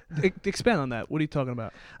 Expand on that. What are you talking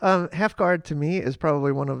about? Half guard to me is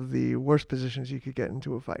probably one of the worst positions you could get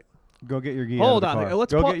into a fight. Go get your gi Hold out of the on. car.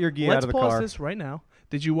 Let's get your gi out of the car. Let's pause this right now.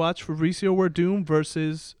 Did you watch Fabricio Werdum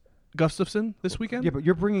versus Gustafsson this weekend? Yeah, but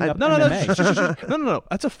you're bringing up no, MMA. No.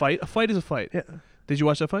 That's a fight. A fight is a fight. Yeah. Did you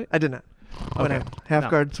watch that fight? I did not. Okay. Half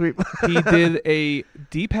guard sweep. He did a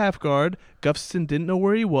deep half guard. Gustafsson didn't know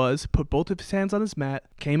where he was, put both of his hands on his mat,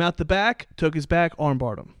 came out the back, took his back,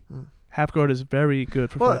 armbarred him. Half guard is very good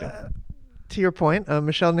for fighting. To your point,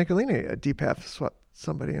 Michelle Nicolini, a deep half swept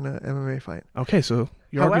somebody in an MMA fight. Okay, so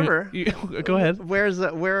however, go ahead. Where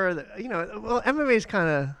are the, you know, well, MMA's kind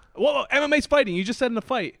of. Well, MMA's fighting. You just said in a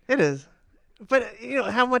fight. It is. But, you know,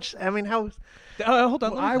 how much, I mean, how. Hold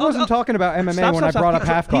on. Well, I wasn't talking about MMA when I brought up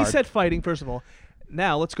half guard. He said fighting, first of all.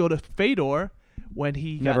 Now, let's go to Fedor. When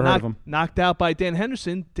he Never got heard of him. knocked out by Dan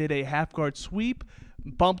Henderson, did a half guard sweep,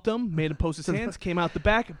 bumped him, made him post his hands, came out the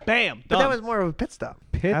back, bam, But done. that was more of a pit stop.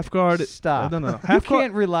 Half guard. Stop. No. You Half guard.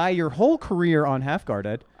 can't rely your whole career on half guard,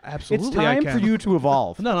 Ed. Absolutely, It's time I can. for you to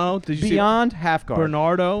evolve. No. Did you Beyond half see guard.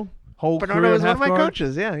 Bernardo? Whole Bernardo career is one half of my guard?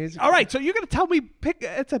 coaches, yeah. He's, All right, so you're going to tell me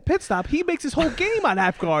it's a pit stop. He makes his whole game on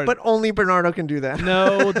half guard. But only Bernardo can do that.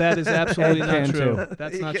 No, that is absolutely Ed not can true. too.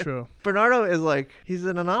 That's not true. Bernardo is like, he's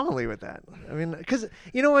an anomaly with that. I mean, because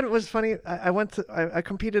you know what was funny? I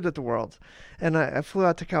competed at the Worlds, and I flew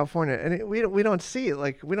out to California, and we don't see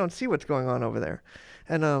what's going on over there.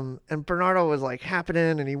 And Bernardo was like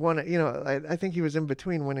happening, and he won it. You know, I think he was in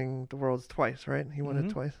between winning the Worlds twice, right? He won it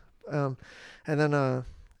twice. And then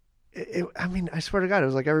I mean, I swear to God, it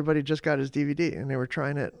was like everybody just got his DVD and they were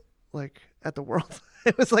trying it like at the World.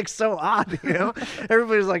 It was like so odd, you know?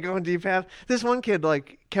 Everybody's like going deep half. This one kid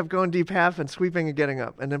like kept going deep half and sweeping and getting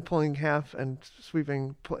up and then pulling half and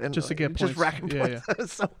sweeping and Just to get just points. racking Yeah, points. It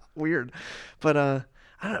was so weird. But I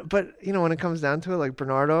don't, but you know, when it comes down to it, like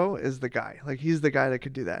Bernardo is the guy. Like he's the guy that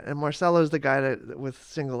could do that. And Marcelo's the guy that with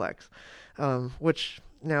single X, which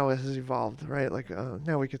now has evolved, right? Like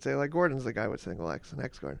now we could say like Gordon's the guy with single X and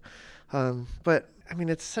X guard. But I mean,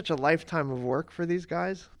 it's such a lifetime of work for these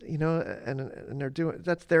guys, you know, and they're doing,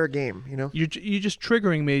 that's their game, you know. You're just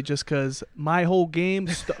triggering me just because my whole game,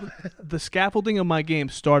 the scaffolding of my game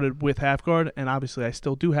started with half guard, and obviously I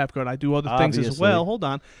still do half guard. I do other things as Obviously. well. Hold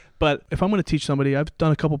on. But if I'm going to teach somebody, I've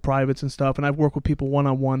done a couple privates and stuff, and I've worked with people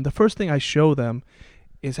one-on-one. The first thing I show them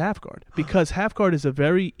is half guard, because half guard is a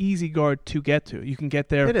very easy guard to get to. You can get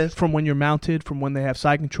there It is. from when you're mounted, from when they have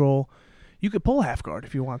side control. You could pull half guard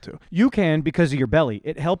if you want to. You can because of your belly.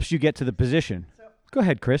 It helps you get to the position. Go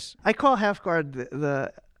ahead, Chris. I call half guard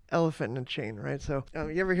the elephant in a chain, right? So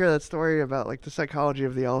you ever hear that story about like the psychology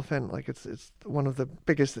of the elephant? Like it's one of the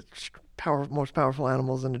biggest, most powerful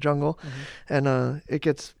animals in the jungle, and it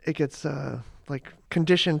gets like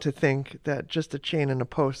conditioned to think that just a chain and a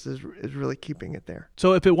post is really keeping it there.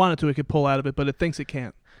 So if it wanted to, it could pull out of it, but it thinks it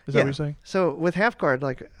can't. Is that Yeah. what you're saying? So with half guard,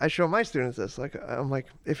 like I show my students this, like I'm like,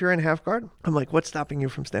 if you're in half guard, I'm like, what's stopping you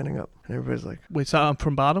from standing up? And everybody's like, Wait, so I'm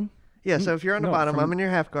from bottom? yeah. So if you're on the No, bottom, from- I'm in your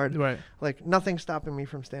half guard. Right. Like nothing's stopping me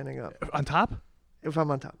from standing up On top? if I'm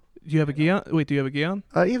on top. Do you have a gi on? Wait, do you have a gi on?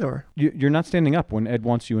 Either or. You're not standing up when Ed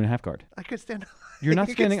wants you in half guard. I could stand up. You're not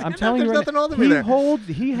You can standing. I'm stand up. telling you There's right nothing now. holding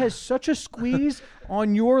me there. He has such a squeeze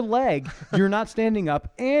on your leg. You're not standing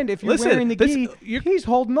up, and if you're Listen, wearing the this- gi, you're- he's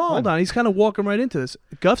holding on. Hold on, he's kind of walking right into this.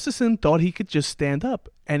 Gustafson thought he could just stand up,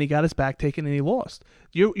 and he got his back taken, and he lost.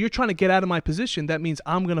 You're trying to get out of my position. That means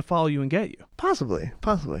I'm going to follow you and get you. Possibly.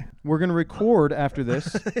 We're gonna record after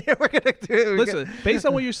this. Yeah, we're gonna do it. Listen, based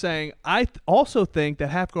on what you're saying, I also think that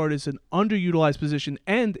half guard is an underutilized position,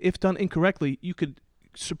 and if done incorrectly, you could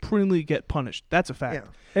supremely get punished. That's a fact.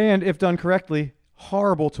 Yeah. And if done correctly,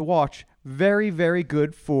 horrible to watch. Very, very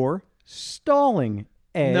good for stalling,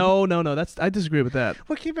 Ed. No, I disagree with that.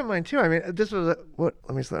 Well, keep in mind too. I mean, this was let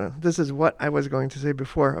me slow down. This is what I was going to say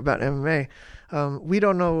before about MMA. We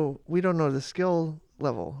don't know the skill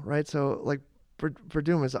level, right? So like,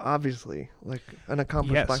 Verdum is obviously like an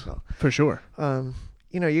accomplished black Yes, belt. for sure.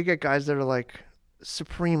 You know, you get guys that are like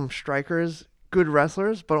supreme strikers, good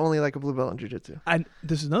wrestlers, but only like a blue belt in jiu-jitsu. And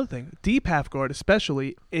this is another thing. Deep half guard,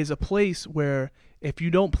 especially, is a place where if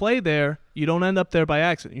you don't play there, you don't end up there by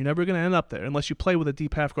accident. You're never going to end up there unless you play with a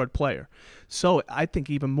deep half guard player. So I think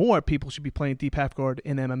even more people should be playing deep half guard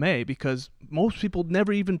in MMA because most people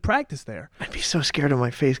never even practice there. I'd be so scared of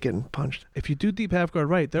my face getting punched. If you do deep half guard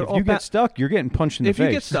right, they're If all you get stuck, you're getting punched in the if face.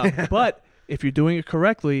 you get stuck. But if you're doing it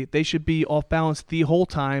correctly, they should be off balance the whole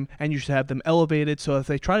time, and you should have them elevated so if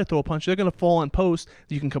they try to throw a punch, they're going to fall on post.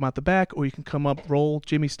 You can come out the back, or you can come up, roll,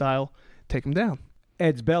 Jimmy style, take them down.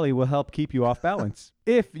 Ed's belly will help keep you off balance.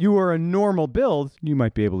 If you are a normal build, you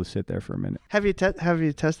might be able to sit there for a minute. Have you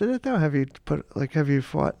tested it though? Have you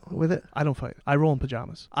fought with it? I don't fight. I roll in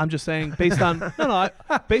pajamas. I'm just saying, based on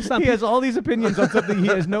based on He has all these opinions on something he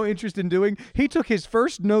has no interest in doing. He took his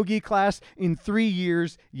first no-gi class in 3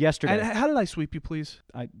 years yesterday. And how did I sweep you, please?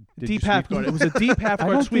 Did Deep you half sweep guard. me? It was a deep half I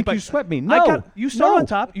guard don't sweep. think you swept me. No. You start No. on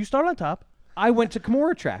top. You start on top. I went to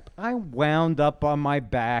Kimura trap. I wound up on my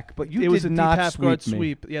back, but you It did was a not deep half guard sweep me.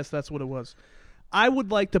 sweep. Yes, that's what it was. I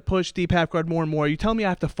would like to push deep half guard more and more. You tell me I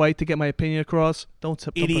have to fight to get my opinion across. Don't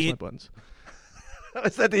push my Idiot. buttons.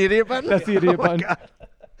 Is that the idiot button? That's the idiot Oh my button.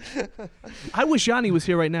 God. I wish Yanni was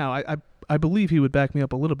here right now. I believe he would back me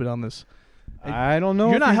up a little bit on this. I don't know.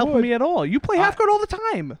 You're if not he helping would. me at all. You play half guard all the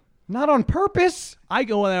time. Not on purpose. I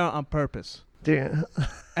go there on purpose. Dude.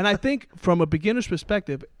 And I think from a beginner's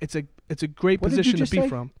perspective, it's a great What did you position to just be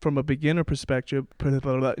say? from a beginner perspective.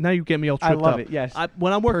 Now you get me all tripped I love up. it, yes.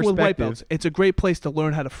 When I'm working with white Perspective. belts, it's a great place to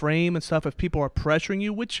learn how to frame and stuff if people are pressuring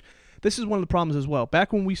you, which this is one of the problems as well.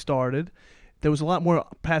 Back when we started, there was a lot more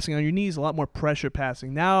passing on your knees, a lot more pressure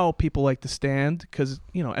passing. Now people like to stand because,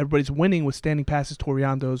 everybody's winning with standing passes,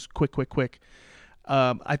 Toriandos, quick.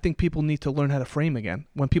 I think people need to learn how to frame again.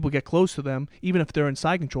 When people get close to them, even if they're in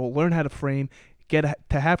side control, learn how to frame, get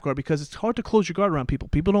to half guard because it's hard to close your guard around people.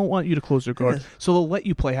 People don't want you to close their guard, Yes. so they'll let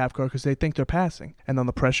you play half guard because they think they're passing, and then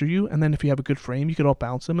they'll pressure you. And then if you have a good frame, you can all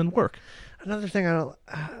bounce them and work. Another thing I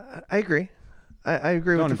agree. I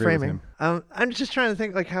agree Don't with the agree with framing. I'm just trying to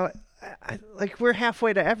think like how, like we're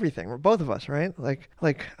halfway to everything. We're both of us, right? Like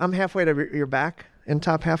I'm halfway to your back in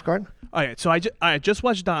top half guard. All right, so I just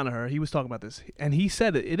watched Danaher. He was talking about this, and he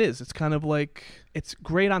said it is. It's kind of like it's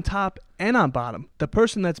great on top and on bottom. The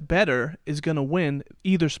person that's better is going to win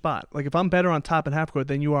either spot. Like if I'm better on top and half guard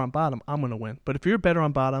than you are on bottom, I'm going to win. But if you're better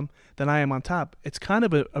on bottom than I am on top, it's kind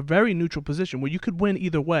of a very neutral position where you could win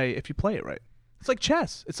either way if you play it right. It's like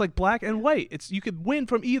chess. It's like black and white. You could win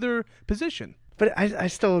from either position. But I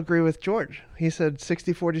still agree with George. He said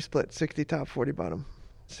 60-40 split, 60 top, 40 bottom.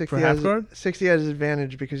 60 For half guard? 60 has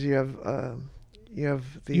advantage because you have you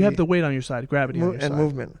have the weight on your side, gravity on your and side.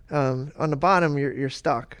 movement. On the bottom, you're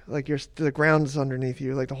stuck. Like the ground's underneath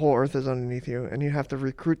you. Like the whole earth is underneath you, and you have to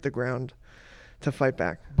recruit the ground to fight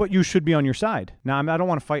back. But you should be on your side. Now, I don't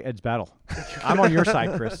want to fight Ed's battle. I'm on your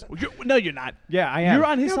side, Chris. No, you're not. Yeah, I am. You're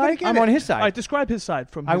on his No, but I side? get I'm it. on his side. All right, describe his side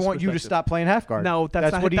from I his want you to perspective. stop playing half guard. No,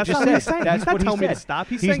 that's not- what he that's just not said. what he's saying. That's He's not what he telling me to said. stop.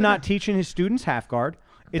 He's He's saying not that- teaching his students half guard.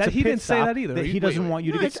 It's That a he pit didn't say stop that either. That he Wait, doesn't wait. want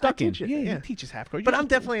you to No, get stuck I in. teach it. Yeah, Yeah. he teaches half guard. But I'm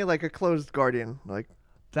definitely like a closed guardian. Like,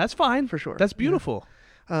 That's fine. For sure. That's beautiful.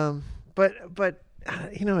 but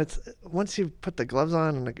it's once you put the gloves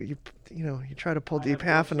on and you try to pull deep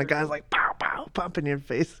half and the guy's like pow pow pump in your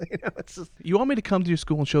face. It's just You want me to come to your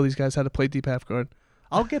school and show these guys how to play deep half guard?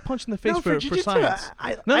 I'll get punched in the face No, for jiu-jitsu, science.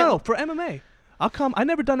 No, for MMA. I'll come. I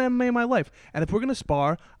never done MMA in my life, and if we're gonna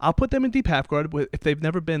spar, I'll put them in deep half guard if they've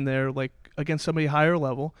never been there, like against somebody higher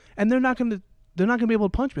level, and they're not gonna be able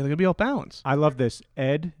to punch me. They're gonna be off balance. I love this.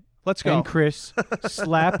 Ed Let's go. and Chris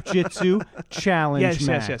slap jitsu challenge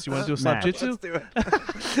match. Yes. You want to do a slap Match. jitsu? let's do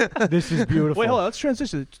it. This is beautiful. Wait, hold on. Let's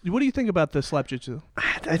transition. What do you think about the slap jitsu?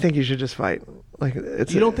 I think you should just fight. Like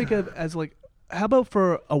it's You don't think of as like. How about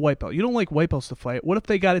for a white belt? You don't like white belts to fight. What if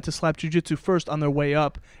they got into slap jiu-jitsu first on their way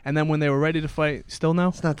up, and then when they were ready to fight, still no?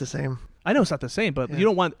 it's not the same. I know it's not the same, but Yeah. you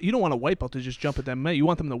don't want a white belt to just jump at them. You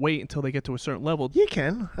want them to wait until they get to a certain level. You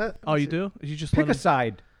can. Oh, you do? You just Pick let a them...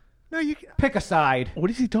 side. No, you can. Pick a side. What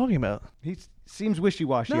is he talking about? He seems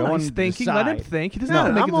wishy-washy. I No, want he's him to thinking. Let him decide. think. He doesn't No, have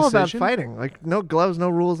to make I'm a all about decision. fighting. Like no gloves, no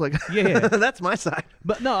rules. Like Yeah. that's my side.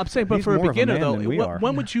 But no, I'm saying, but He's for a more of a beginner man though, than we are.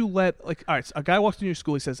 when would you let like? All right, so a guy walks into your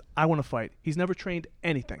school. He says, "I want to fight." He's never trained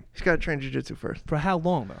anything. He's got to train jiu-jitsu first. For how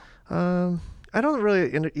long though? I don't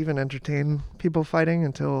really even entertain people fighting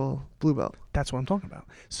until blue belt. That's what I'm talking about.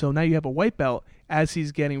 So now you have a white belt. As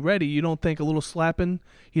he's getting ready, you don't think a little slapping,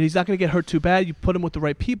 he's not going to get hurt too bad. You put him with the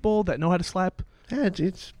right people that know how to slap. Yeah,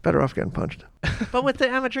 it's better off getting punched. But with the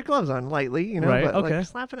amateur gloves on, lightly, Right, But okay. like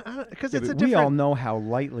slapping, because Yeah, it's a but different. we all know how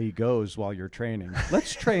lightly goes while you're training.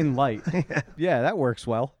 Let's train light. Yeah, that works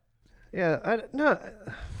well. Yeah,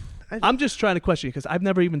 I'm just trying to question you because I've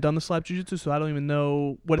never even done the slap jiu-jitsu, so I don't even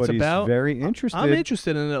know what But it's he's about. very interested. I'm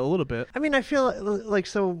interested in it a little bit. I mean, I feel like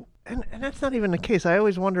so, and that's not even the case. I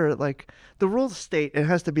always wonder, like, the rules state it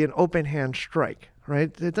has to be an open hand strike, right?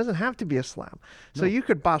 It doesn't have to be a slam. So you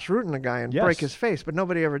could boss rootin' a guy and Yes. break his face, but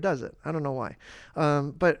nobody ever does it. I don't know why.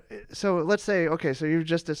 But so let's say, okay, so you've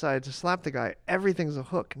just decided to slap the guy. Everything's a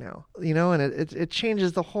hook now, and it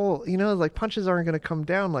changes the whole, like punches aren't going to come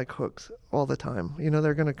down like hooks all the time.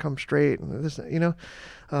 They're going to come straight and this,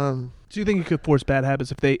 Do you think you could force bad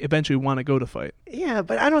habits if they eventually want to go to fight? Yeah,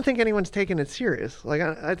 but I don't think anyone's taking it serious. Like,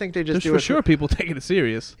 I think they just There's do for it sure people taking it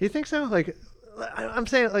serious. You think so? Like, I'm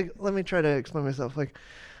saying, like, let me try to explain myself. Like,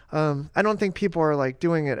 I don't think people are like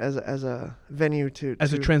doing it as a venue to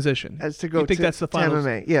As a transition. as to go You think to, that's the to final?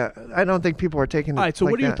 MMA. Yeah, I don't think people are taking it. All right, so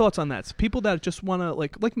like what are your that. thoughts on that? So people that just want to,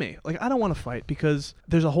 like me, like I don't want to fight because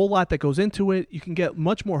there's a whole lot that goes into it. You can get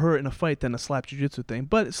much more hurt in a fight than a slap jiu-jitsu thing.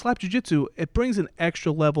 But slap jiu-jitsu, it brings an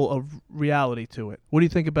extra level of reality to it. What do you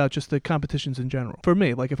think about just the competitions in general? For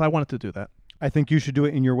me, like if I wanted to do that. I think you should do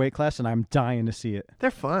it in your weight class, and I'm dying to see it.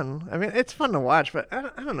 They're fun. I mean, it's fun to watch, but I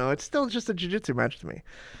don't know. It's still just a jiu-jitsu match to me.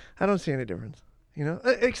 I don't see any difference.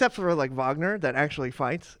 Except for like Wagner that actually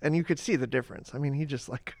fights, and you could see the difference. I mean, he just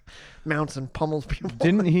like mounts and pummels people.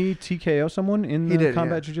 Didn't he TKO someone in the did,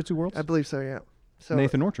 combat yeah. jiu-jitsu world? I believe so. Yeah. So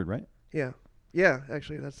Nathan Orchard, right? Yeah. Yeah.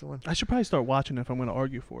 Actually, that's the one. I should probably start watching it if I'm going to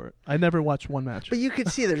argue for it. I never watched one match. But you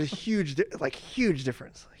could see there's a huge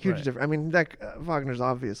difference. Huge Right. difference. I mean, that Wagner's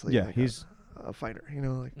obviously Yeah, like he's a fighter.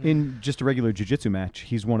 Like in just a regular jiu-jitsu match.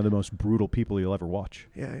 He's one of the most brutal people you'll ever watch.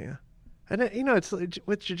 yeah. And it's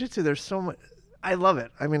with jiu-jitsu. There's so much. I love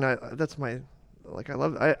it. I mean, that's my I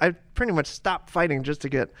love it. I pretty much stopped fighting just to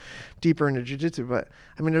get deeper into jiu-jitsu. But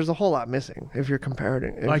I mean, there's a whole lot missing if you're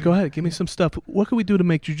comparing. All right, go ahead. Give me some stuff. What can we do to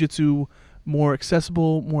make jiu-jitsu more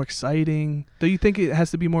accessible, more exciting? Do you think it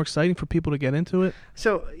has to be more exciting for people to get into it?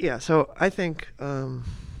 So I think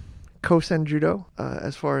Kosen Judo,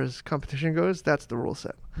 as far as competition goes, that's the rule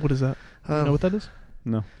set. What is that? You know what that is?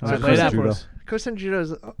 No. All So right, lay it out for judo. us. Kosen Judo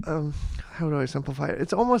is, how do I simplify it?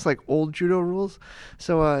 It's almost like old judo rules.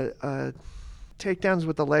 So takedowns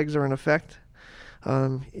with the legs are in effect.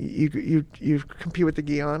 You compete with the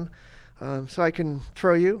gi on. So I can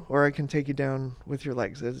throw you or I can take you down with your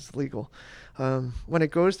legs. It's legal. When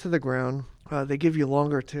it goes to the ground, they give you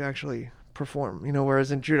longer to actually perform.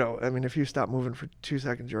 Whereas in judo, I mean, if you stop moving for 2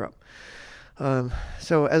 seconds, you're up.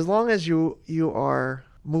 So as long as you are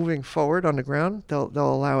moving forward on the ground, they'll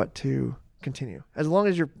allow it to continue. As long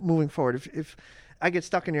as you're moving forward. If I get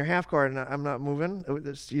stuck in your half guard and I'm not moving,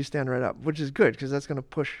 you stand right up, which is good because that's going to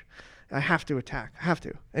push I have to attack. I have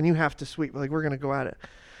to. And you have to sweep. Like, we're going to go at it.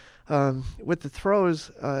 With the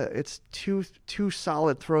throws, it's two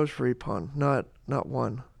solid throws for ippon, not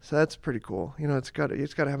one. So that's pretty cool. You know, it's got to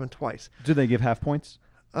have them twice. Do they give half points?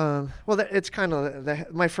 Well, it's kind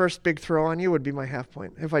of my first big throw on you would be my half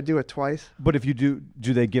point if I do it twice. But if you do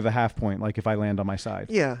they give a half point? Like if I land on my side?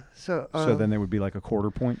 Yeah. So then there would be like a quarter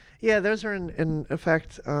point. Yeah, those are in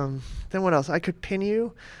effect. Then what else? I could pin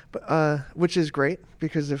you, but which is great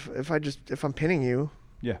because if I'm pinning you,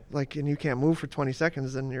 yeah, like, and you can't move for 20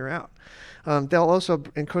 seconds, then you're out. They'll also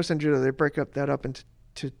in Kosen Judo they break up that up into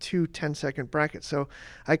two 10-second brackets. So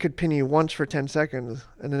I could pin you once for 10 seconds,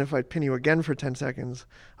 and then if I pin you again for 10 seconds,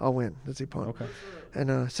 I'll win. That's ippon. Okay.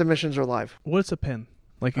 And submissions are live. What's a pin?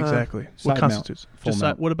 Like exactly. Side What constitutes? mount, full Just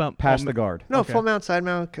mount. what about Past the guard? No, Okay. full mount, side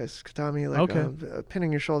mount, katami, like Okay.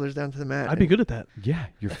 pinning your shoulders down to the mat. I'd be good at that. Yeah,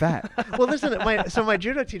 you're fat. Well, listen, my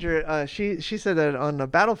judo teacher, she said that on the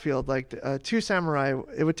battlefield, like two samurai,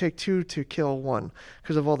 it would take two to kill one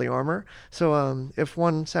because of all the armor. So if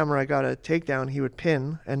one samurai got a takedown, he would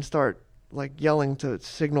pin and start like yelling to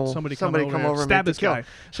signal Somebody come come over over and and make stab the this kill. guy.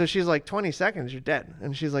 So she's like, 20 seconds, you're dead.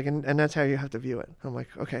 And she's like, and that's how you have to view it. I'm like,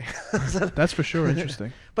 okay. That's for sure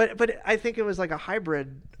interesting. But I think it was like a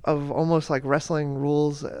hybrid of almost like wrestling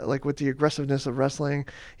rules, like with the aggressiveness of wrestling.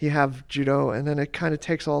 You have judo, and then it kind of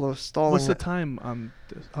takes all those stalling. What's the time on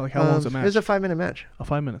this? Like how long's a match? It was a 5-minute match.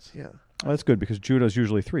 5 minutes. Yeah, Well, that's good because judo's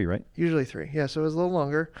usually 3, right? usually 3. Yeah, so it was a little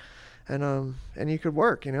longer, and you could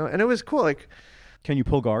work, you know, and it was cool. Like Can you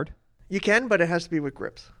pull guard? you can, but it has to be with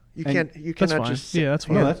grips. You And can't. You That's cannot fine. just. Yeah, that's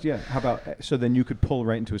fine. No, that's How about so then you could pull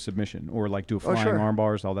right into a submission or like do a flying sure. arm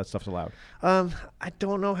bars? All that stuff's allowed. I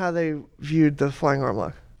don't know how they viewed the flying arm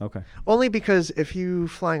lock. Okay. Only because if you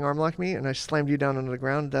flying arm lock me and I slammed you down onto the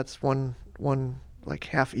ground, that's one like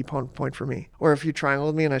half ippon point for me. Or if you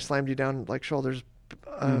triangled me and I slammed you down like shoulders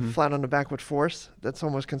flat on the back with force, that's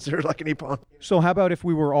almost considered like an ippon. So how about if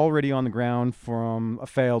we were already on the ground from a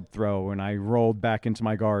failed throw and I rolled back into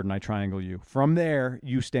my guard and I triangle you? From there,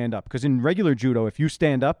 you stand up. Because in regular judo, if you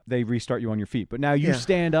stand up, they restart you on your feet. But now you Yeah.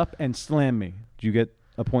 stand up and slam me. Do you get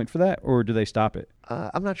a point for that or do they stop it?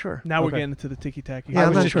 I'm not sure. Now we're Okay. getting into the ticky tacky. Yeah, I I'm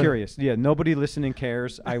was not just sure. curious. Yeah, nobody listening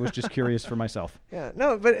cares. I was just curious for myself. Yeah,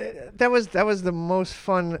 no, but that was the most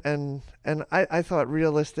fun and I thought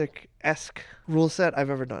realistic-esque rule set I've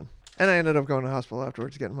ever done. And I ended up going to the hospital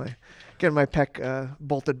afterwards, getting my pec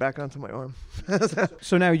bolted back onto my arm.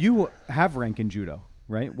 So now you have rank in judo,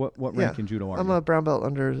 right? What rank Yeah. in judo are I'm you? a brown belt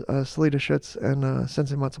under Salida Schutz and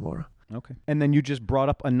Sensei Matsumura. Okay. And then you just brought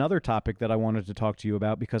up another topic that I wanted to talk to you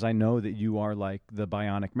about because I know that you are like the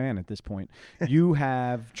bionic man at this point. You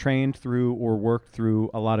have trained through or worked through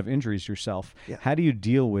a lot of injuries yourself. Yeah. How do you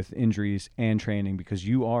deal with injuries and training because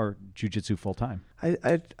you are jiu-jitsu full time?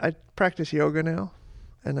 I practice yoga now,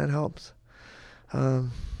 and that helps. I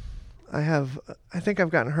think I've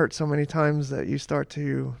gotten hurt so many times that you start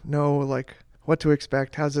to know like what to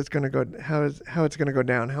expect, how it's going to go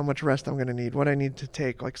down, how much rest I'm going to need, what I need to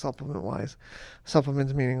take like supplement wise.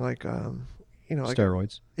 Supplements meaning like like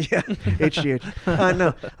Steroids. yeah, HGH.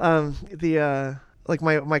 Like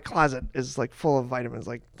my closet is like full of vitamins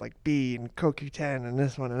like B and CoQ10 and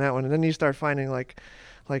this one and that one, and then you start finding like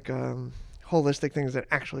holistic things that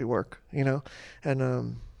actually work, you know,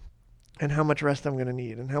 and how much rest I'm going to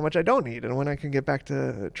need and how much I don't need and when I can get back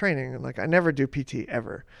to training. And like I never do PT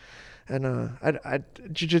ever. And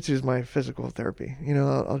jiu-jitsu is my physical therapy. You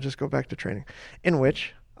know, I'll just go back to training, in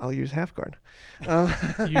which I'll use half guard.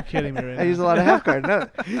 You kidding me right now? I use a lot of half guard. No,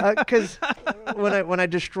 because when I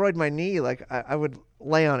destroyed my knee, like I would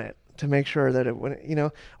lay on it to make sure that it wouldn't, you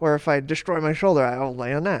know, or if I destroy my shoulder, I'll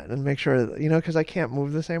lay on that and make sure that, you know, because I can't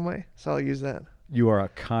move the same way, so I'll use that. You are a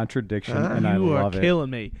contradiction, and I You are love it. killing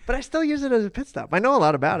me. But I still use it as a pit stop. I know a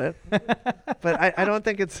lot about it, but I don't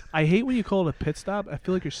think it's. I hate when you call it a pit stop. I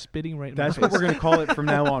feel like you're spitting right in That's my what face. we're going to call it from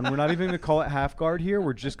now on. We're not even going to call it half guard here.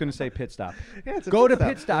 We're just going to say pit stop. Yeah, it's a Go to stop.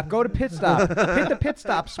 pit stop. Go to pit stop. Hit the pit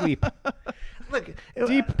stop sweep. Look,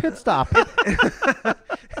 Deep pit stop.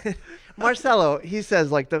 Marcelo, he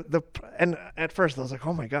says like and at first I was like,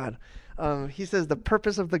 oh my god. He says the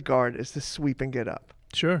purpose of the guard is to sweep and get up.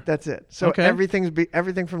 Sure. That's it. So Okay. everything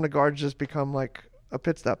from the guards just become like a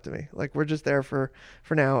pit stop to me. Like we're just there for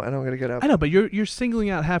now, and I'm gonna get up. I know, but you're singling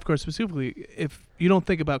out half guard specifically. If you don't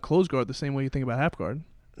think about close guard the same way you think about half guard.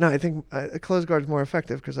 No, I think a closed guard is more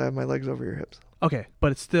effective because I have my legs over your hips. Okay,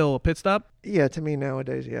 but it's still a pit stop. Yeah, to me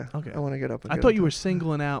nowadays, yeah. Okay. I want to get up. And I get thought up. you were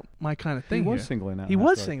singling out my kind of He thing. was here. singling out. He half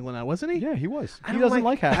was guard. singling out, wasn't he? Yeah, he was. I He don't doesn't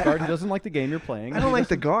like like- half guard. He doesn't like the game you're playing. I don't like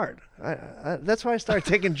the guard. That's why I started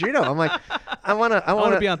taking judo. I'm like, I want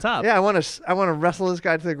to be on top. Yeah, I want to wrestle this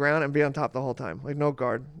guy to the ground and be on top the whole time, like no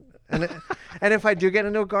guard. And and if I do get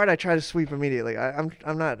into a guard, I try to sweep immediately. I'm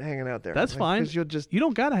not hanging out there. That's fine. Because you'll just. You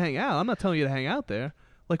don't gotta hang out. I'm not telling you to hang out there.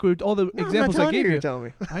 Like all the No, examples I'm not I gave you. you. You're telling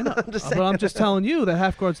me. I know, I'm just but I'm just telling you that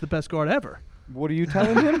half guard's the best guard ever. What are you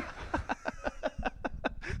telling him?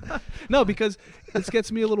 No, because this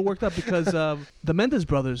gets me a little worked up because the Mendes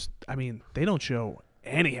brothers, I mean, they don't show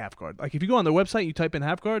any half guard. Like if you go on their website and you type in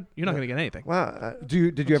half guard, you're not going to get anything. Wow.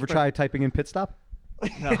 Did you ever try typing in pit stop?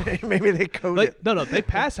 No. Maybe they code it. No, they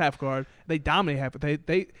pass half guard. They dominate half.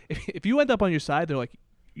 They if you end up on your side, they're like,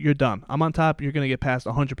 you're done. I'm on top. You're going to get past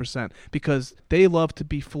 100% because they love to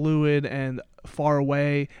be fluid and far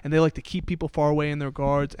away, and they like to keep people far away in their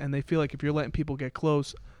guards, and they feel like if you're letting people get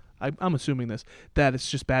close, I'm assuming this, that it's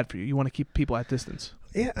just bad for you. You want to keep people at distance.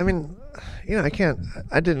 Yeah, I mean, I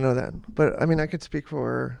didn't know that. But, I mean, I could speak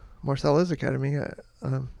for Marcelo's Academy.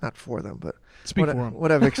 Not for them, but Speak for them.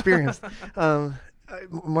 What I've experienced.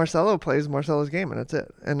 Marcelo plays Marcelo's game, and that's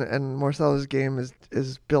it. And Marcelo's game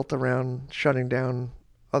is built around shutting down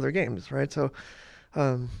other games, right? So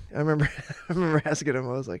I remember asking him,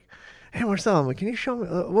 I was like, hey, Marcelo, I'm like, can you show me,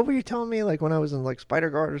 what were you telling me, like, when I was in, like,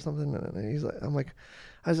 Spider Guard or something? And he's like, I'm like,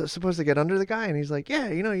 I was supposed to get under the guy? And he's like, yeah,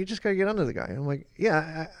 you just got to get under the guy. And I'm like,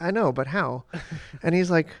 yeah, I know, but how? And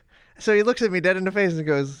he's like, so he looks at me dead in the face and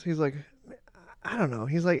he's like, I don't know.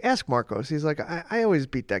 He's like, ask Marcos. He's like, I always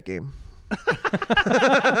beat that game.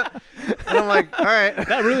 And I'm like, all right.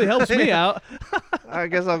 That really helps me out. I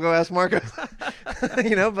guess I'll go ask Marcos.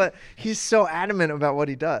 But he's so adamant about what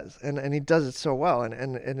he does, and he does it so well,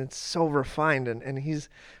 and it's so refined, and he's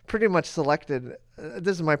pretty much selected,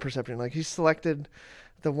 this is my perception, like he's selected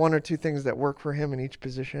the one or two things that work for him in each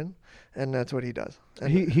position, and that's what he does.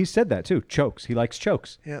 And He said that too. Chokes. He likes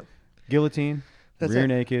chokes. yeah. Guillotine, That's rear it.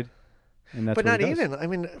 naked. And that's But what not he does. even. I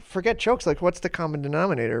mean, forget chokes. Like, what's the common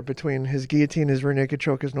denominator between his guillotine, his rear naked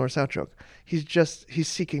choke, his north-south choke? He's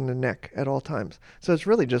seeking the neck at all times. So it's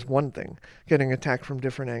really just one thing, getting attacked from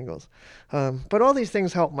different angles. But all these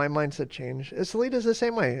things help my mindset change. Salita's the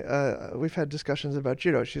same way. We've had discussions about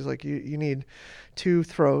judo. She's like, you need two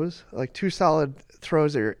throws, like two solid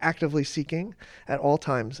throws that you're actively seeking at all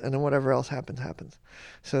times, and then whatever else happens.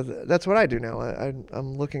 So that's what I do now.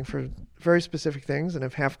 I'm looking for very specific things, and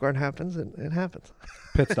if half guard happens, it happens.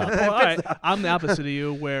 Pit stop. Well, all right. I'm the opposite of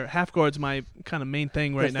you, where half guard's my kind of main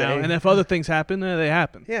thing right That's the now, aim. and if other things happen, they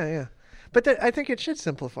happen. Yeah. But I think it should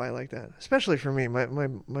simplify like that, especially for me. My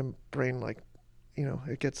brain, like,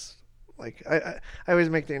 it gets like I always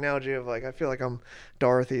make the analogy of, like, I feel like I'm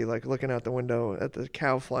Dorothy, like looking out the window at the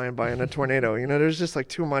cow flying by in a tornado. There's just like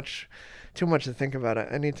too much to think about it.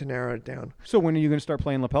 I need to narrow it down. So when are you going to start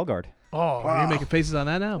playing lapel guard? Oh, Wow. you're making faces on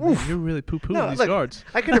that now? Man, you're really poo-pooing these look, guards.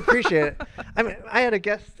 I can appreciate it. I mean, I had a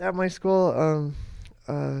guest at my school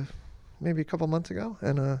maybe a couple months ago,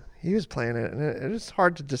 and he was playing it, and it was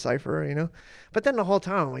hard to decipher, But then the whole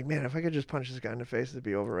time, I'm like, man, if I could just punch this guy in the face, it'd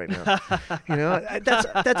be over right now.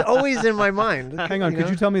 That's always in my mind. Hang on. Could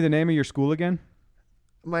you tell me the name of your school again?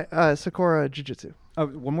 My Sakura Jiu-Jitsu.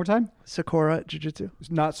 One more time? Sakura Jiu-Jitsu.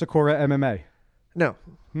 It's not Sakura MMA. No.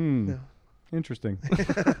 Hmm. No. Interesting.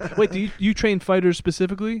 Wait, do you train fighters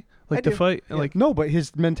specifically? Like I to do. fight? Yeah. Like, No, but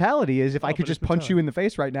his mentality is if I Oh, could but his just punch you mentality. in the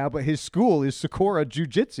face right now, but his school is Sakura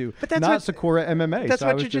Jiu-Jitsu, But that's not what- Sakura MMA. That's So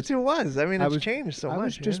what I was just- Jiu-Jitsu was. I mean, I it's was- changed so I much.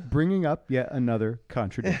 was just bringing up yet another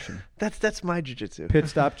contradiction. That's my Jiu-Jitsu. Pit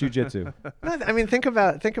stop Jiu-Jitsu. I mean, think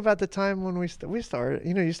about the time when we started.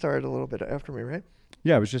 You started a little bit after me, right?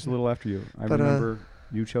 Yeah, it was just a little after you. I But, remember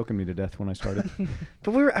you choking me to death when I started.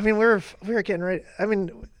 But we were getting ready. I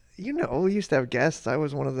mean, we used to have guests. I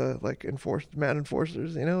was one of the mad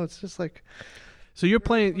enforcers. It's just like, so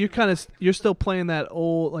you're still playing that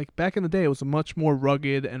old, like back in the day, it was much more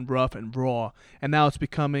rugged and rough and raw, and now it's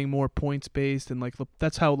becoming more points based, and like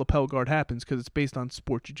that's how lapel guard happens because it's based on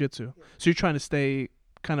sport jiu-jitsu. So you're trying to stay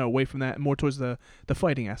kind of away from that, and more towards the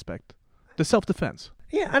fighting aspect, the self defense.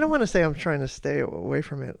 yeah, I don't want to say I'm trying to stay away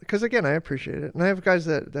from it because, again, I appreciate it, and I have guys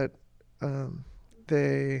that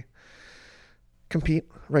they compete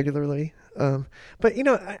regularly. But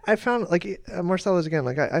I found, like, Marcelo's again,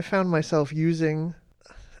 like I found myself using.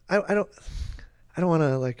 I don't want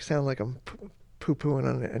to like sound like I'm poo-pooing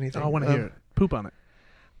on anything. Oh, I want to hear it. Poop on it.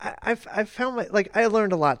 I found I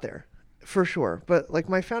learned a lot there, for sure. But like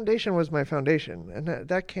my foundation was my foundation, and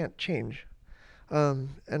that can't change. And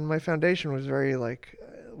my foundation was very like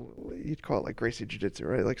you'd call it like Gracie Jiu-Jitsu,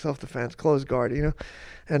 right? Like self-defense, closed guard,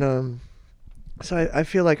 And so I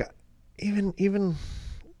feel like even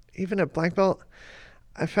at black belt,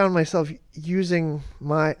 I found myself using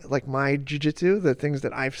my jiu-jitsu, the things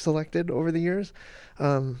that I've selected over the years,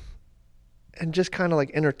 and just kind of like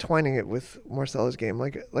intertwining it with Marcelo's game.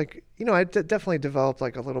 Like I definitely developed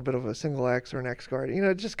like a little bit of a single X or an X guard,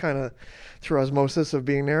 just kind of through osmosis of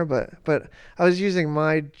being there. But I was using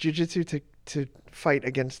my jiu-jitsu to fight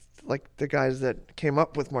against like the guys that came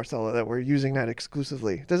up with Marcelo that were using that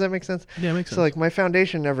exclusively. Does that make sense? Yeah, it makes sense. So like my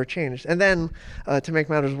foundation never changed. And then to make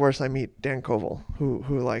matters worse, I meet Dan Koval,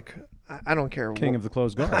 who like, I don't care. King of the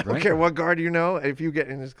closed guard, I don't right? care what guard you know. If you get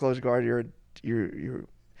in his closed guard, you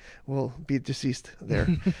will be deceased there.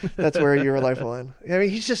 That's where your life will end. I mean,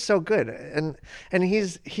 he's just so good, and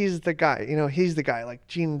he's the guy. He's the guy like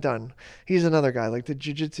Gene Dunn. He's another guy like the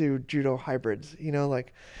jiu-jitsu judo hybrids.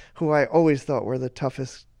 like who I always thought were the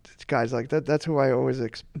toughest guys. Like that's who I always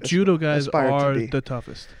judo guys aspired are to be. the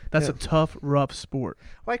toughest. That's a tough, rough sport.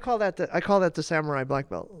 Well, I call that the samurai black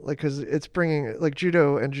belt, like because it's bringing like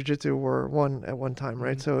judo and jiu-jitsu were one at one time,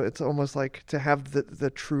 right? So it's almost like to have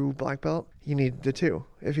the true black belt, you need the two.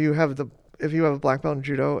 If you have a black belt in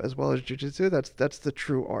judo as well as jiu-jitsu, that's the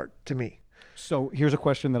true art to me. So here's a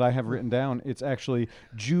question that I have written down. It's actually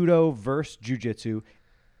judo versus jiu-jitsu.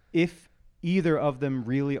 If either of them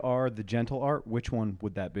really are the gentle art, which one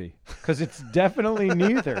would that be? Because it's definitely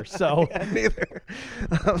neither. So Yeah, neither.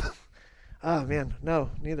 Oh man, no,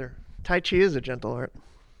 neither. Tai Chi is a gentle art.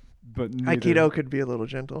 but neither. Aikido could be a little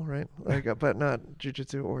gentle, right? Like, but not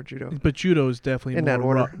jiu-jitsu or judo. But judo is definitely In more that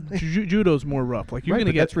order. rough. Judo's more rough. Like you're Right, gonna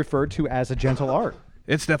but get. that's referred to as a gentle art.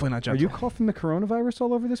 It's definitely not Are gentle. you coughing the coronavirus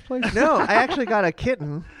all over this place? No, I actually got a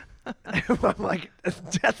kitten. I'm like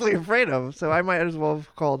deathly afraid of, so I might as well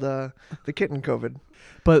have called the kitten COVID.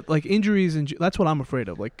 But like injuries and that's what I'm afraid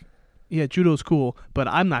of. Like, yeah, judo's cool, but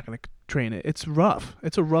I'm not gonna train it. It's rough.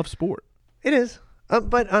 It's a rough sport. It is.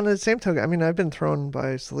 But on the same token, I mean, I've been thrown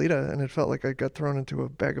by Salita, and it felt like I got thrown into a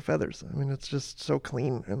bag of feathers. I mean, it's just so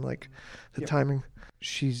clean, and like the timing.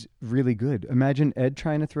 She's really good. Imagine Ed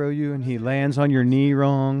trying to throw you and he lands on your knee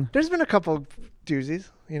wrong. There's been a couple doozies,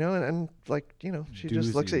 and like, she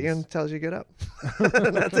just looks at you Doozies. and tells you get up.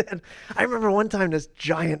 And that's it. I remember one time this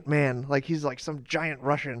giant man, like he's like some giant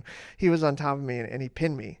Russian, he was on top of me and he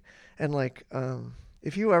pinned me. And like,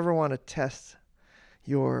 if you ever want to test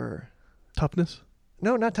your, Toughness.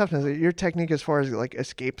 no, not toughness, your technique as far as like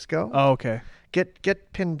escapes go, Oh, okay.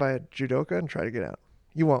 get pinned by a judoka and try to get out.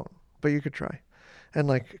 You won't, but you could try. And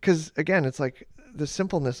like, because again, it's like the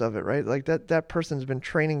simpleness of it, right? Like that person's been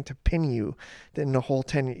training to pin you in the whole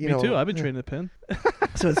 10. Me too. I've been training to pin.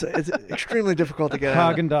 So it's extremely difficult to get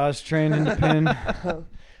out. Haagen-Dazs training to pin.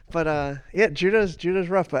 But yeah, judo's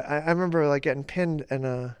rough. But I remember like getting pinned and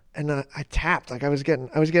I tapped. Like I was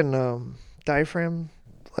getting diaphragm.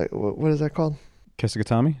 Like what is that called?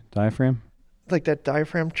 Kesugatami? Diaphragm? Like that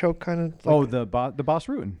diaphragm choke kind of. Like, Oh, the Boss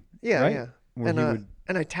Rutan. yeah, right? yeah. Where And he would...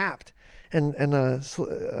 and I tapped. And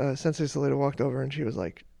Sensei Salita walked over and she was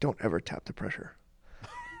like, "Don't ever tap the pressure."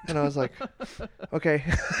 And I was like, "Okay."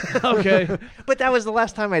 Okay. But that was the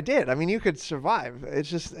last time I did. I mean, you could survive. It's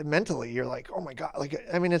just mentally, you're like, "Oh my god!" Like,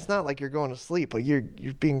 I mean, it's not like you're going to sleep. Like you're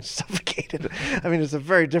being suffocated. I mean, it's a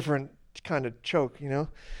very different kind of choke,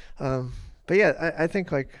 But yeah, I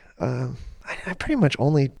think like I pretty much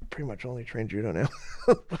only train judo now.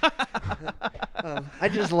 I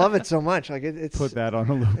just love it so much. Like it's Put that on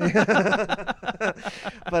a loop.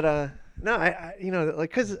 But no, I like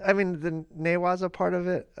because I mean the Newaza part of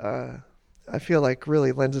it, I feel like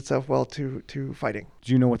really lends itself well to fighting.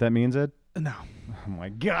 Do you know what that means, Ed? No. Oh my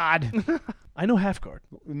God. I know half guard.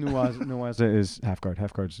 Nuwaza is half guard.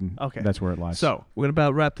 Half guard's Okay. That's where it lies. So we're gonna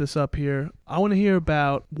about wrap this up here. I want to hear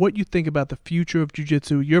about what you think about the future of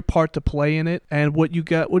jiu-jitsu, your part to play in it, and what you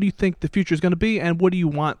got. What do you think the future is going to be, and what do you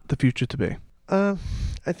want the future to be? I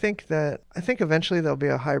think eventually there'll be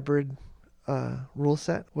a hybrid rule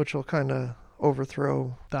set, which will kind of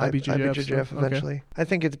overthrow The IBJJF stuff, okay. eventually. I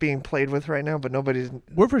think it's being played with right now, but nobody's.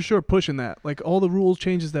 We're for sure pushing that. Like all the rules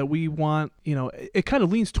changes that we want, it kind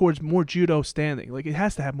of leans towards more judo standing. Like it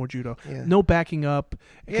has to have more judo. Yeah. No backing up.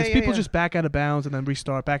 Because Yeah, people yeah. just back out of bounds and then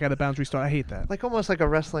restart, back out of bounds, restart. I hate that. Like almost like a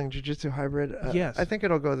wrestling jiu-jitsu hybrid. Yes. I think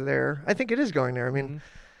it'll go there. I think it is going there. I mean,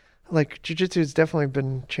 Mm-hmm. like jiu-jitsu has definitely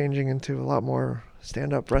been changing into a lot more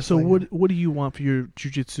stand-up So wrestling. what do you want for your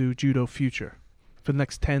jiu-jitsu judo future for the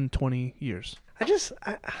next 10, 20 years? I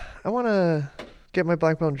want to get my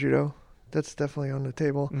black belt in judo. That's definitely on the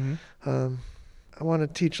table. Mm-hmm. I want to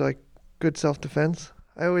teach like good self-defense.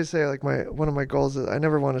 I always say like one of my goals is I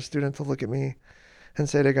never want a student to look at me and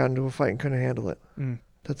say they got into a fight and couldn't handle it. Mm.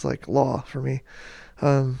 That's like law for me.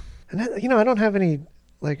 And that, I don't have any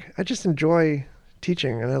I just enjoy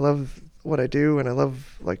teaching and I love what I do and I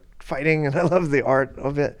love like fighting and I love the art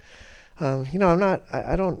of it.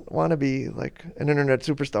 I don't want to be like an internet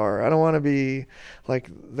superstar. I don't want to be like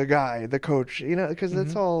the guy, the coach, because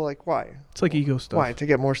it's all like, why? It's like ego stuff. Why? To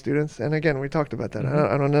get more students. And again, we talked about that.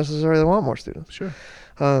 I don't necessarily want more students. Sure.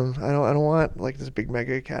 I don't want like this big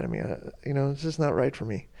mega academy. It's just not right for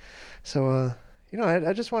me. So,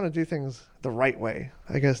 I just want to do things the right way.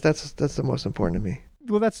 I guess that's the most important to me.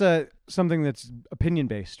 Well, that's something that's opinion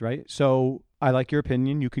based, right? So I like your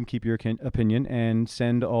opinion. You can keep your opinion and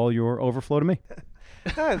send all your overflow to me.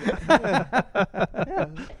 Yeah.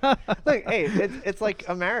 Look, hey, it's like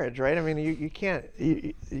a marriage, right? I mean, you can't.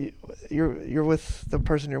 You're with the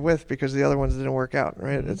person you're with because the other ones didn't work out,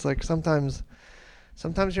 right? It's like sometimes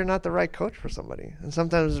you're not the right coach for somebody, and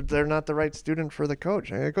sometimes they're not the right student for the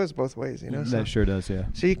coach. I mean, it goes both ways, That sure does, yeah.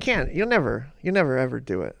 So you'll never ever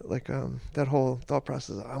do it. Like that whole thought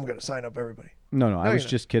process. I'm going to sign up everybody. No, I was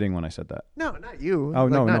just kidding when I said that. No, not you. Oh,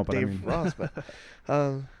 like, no, not but Dave I mean... Ross, but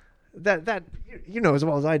that as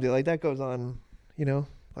well as I do. Like that goes on,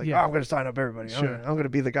 Like, Yeah. I'm going to sign up everybody. Sure. I'm going to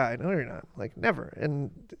be the guy. No, you're not. Like, never.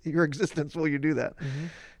 In your existence will you do that.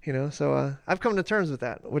 So I've come to terms with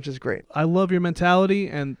that, which is great. I love your mentality,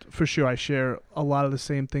 and for sure I share a lot of the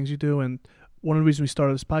same things you do. And one of the reasons we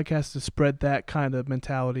started this podcast is to spread that kind of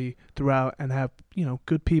mentality throughout and have,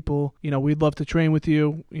 good people. We'd love to train with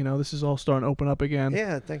you. This is all starting to open up again.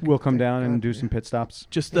 Yeah, thank you. We'll come Thank down and God. do some pit stops.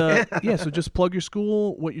 Just, so just plug your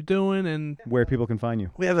school, what you're doing, and Where people can find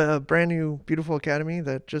you. We have a brand new, beautiful academy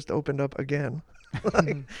that just opened up again.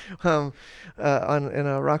 In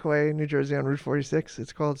Rockaway, New Jersey, on Route 46.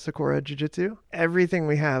 It's called Sakura Jiu-Jitsu. Everything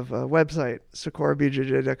we have, website,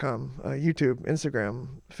 sakurabjj.com, YouTube, Instagram,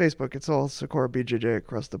 Facebook, it's all Sakura BJJ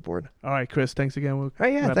across the board. all right, Chris, thanks again. We'll Oh,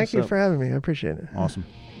 yeah, wrap thank this you up. for having me. I appreciate it. Awesome.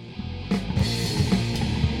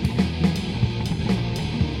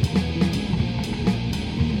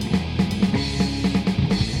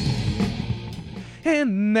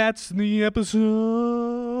 And that's the episode.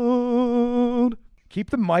 Keep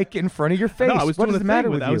the mic in front of your face. No, I was what doing does a the matter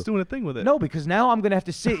thing with with it. you? I was doing a thing with it. No, because now I'm going to have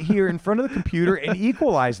to sit here in front of the computer and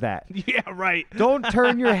equalize that. Yeah, right. Don't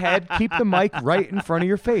turn your head. Keep the mic right in front of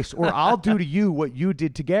your face, or I'll do to you what you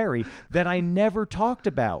did to Gary that I never talked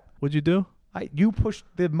about. What'd you do? You pushed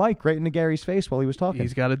the mic right into Gary's face while he was talking.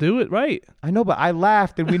 He's got to do it right. I know, but I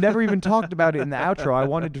laughed, and we never even talked about it in the outro. I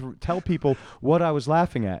wanted to tell people what I was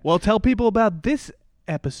laughing at. Well, tell people about this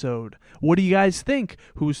episode. What do you guys think?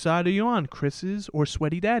 Whose side are you on, Chris's or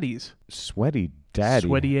Sweaty Daddy's? Sweaty Daddy.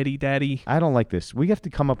 Sweaty Eddie Daddy. I don't like this. We have to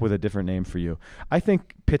come up with a different name for you. I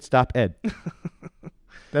think Pit Stop Ed.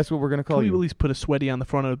 That's what we're going to Can call we you. at least put a sweaty on the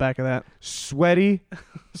front or the back of that? Sweaty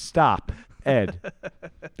Stop Ed.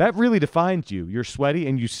 That really defines you. You're sweaty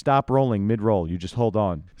and you stop rolling mid-roll. You just hold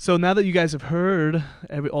on. So now that you guys have heard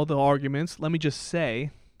all the arguments, let me just say,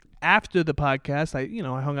 after the podcast, I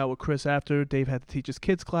hung out with Chris after. Dave had to teach his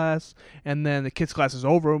kids class, and then the kids class is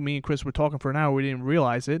over. Me and Chris were talking for an hour. We didn't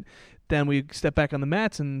realize it. Then we stepped back on the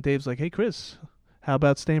mats, and Dave's like, "Hey, Chris, how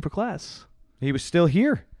about staying for class?" He was still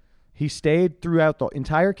here. He stayed throughout the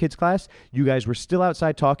entire kids class. You guys were still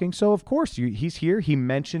outside talking. So, of course, he's here. He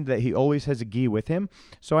mentioned that he always has a gi with him.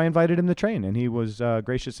 So I invited him to train, and he was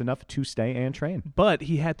gracious enough to stay and train. But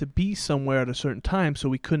he had to be somewhere at a certain time, so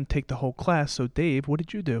we couldn't take the whole class. So, Dave, what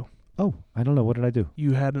did you do? Oh, I don't know. What did I do?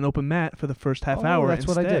 You had an open mat for the first half hour. That's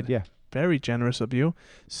what I instead. did, yeah. Very generous of you.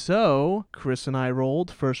 So, Chris and I rolled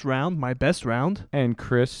first round, my best round. And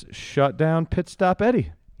Chris shut down Pit Stop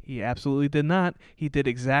Eddie. He absolutely did not. He did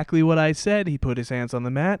exactly what I said. He put his hands on the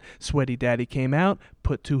mat. Sweaty Daddy came out,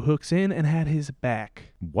 put 2 hooks in, and had his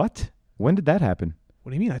back. What? When did that happen? What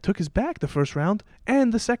do you mean? I took his back the first round,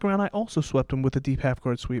 and the second round I also swept him with a deep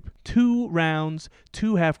half-guard sweep. 2 rounds,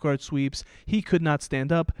 2 half-guard sweeps. He could not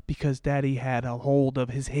stand up because Daddy had a hold of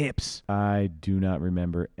his hips. I do not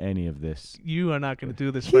remember any of this. You are not going to do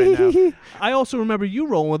this right now. I also remember you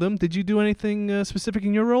rolling with him. Did you do anything specific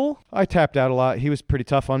in your roll? I tapped out a lot. He was pretty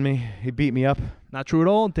tough on me. He beat me up. Not true at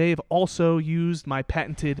all. Dave also used my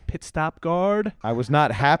patented pit stop guard. I was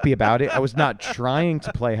not happy about it. I was not trying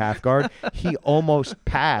to play half guard. He almost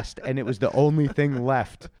passed, and it was the only thing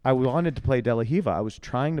left. I wanted to play De La Hiva. I was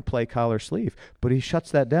trying to play collar sleeve, but he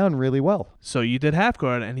shuts that down really well. So you did half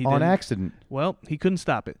guard, and he On didn't. accident. Well, he couldn't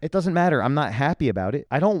stop it. It doesn't matter. I'm not happy about it.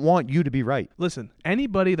 I don't want you to be right. Listen,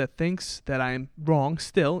 anybody that thinks that I'm wrong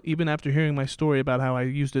still, even after hearing my story about how I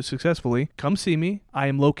used it successfully, come see me. I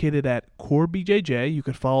am located at Core BJJ BJJ. You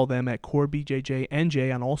could follow them at Core BJJ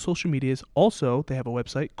NJ on all social medias. Also, they have a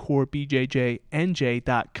website,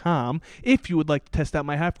 corebjjnj.com. If you would like to test out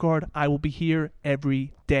my half guard, I will be here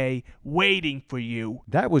every day waiting for you.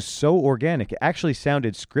 That was so organic. It actually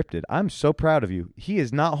sounded scripted. I'm so proud of you. He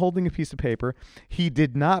is not holding a piece of paper. He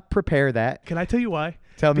did not prepare that. Can I tell you why?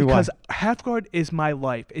 Tell me why. Because half guard is my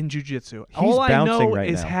life in jiu-jitsu. All I bouncing know right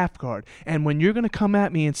is now. half guard. And when you're going to come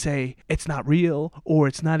at me and say it's not real, or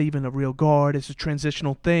it's not even a real guard, it's a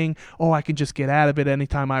transitional thing, or I can just get out of it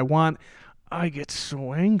anytime I want, I get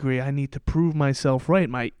so angry. I need to prove myself right.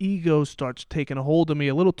 My ego starts taking a hold of me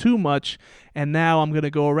a little too much, and now I'm going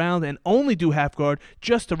to go around and only do half guard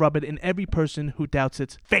just to rub it in every person who doubts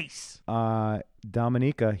its face.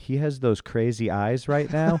 Dominica, he has those crazy eyes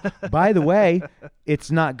right now. By the way, it's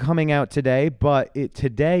not coming out today, but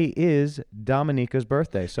today is Dominica's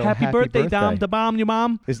birthday. So happy birthday, Dom, da bomb, your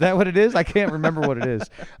mom. Is that what it is? I can't remember what it is.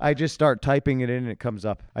 I just start typing it in and it comes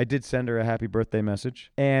up. I did send her a happy birthday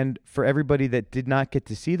message. And for everybody that did not get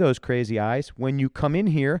to see those crazy eyes, when you come in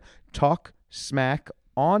here, talk smack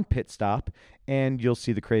on Pit Stop, and you'll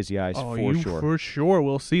see the crazy eyes sure. For sure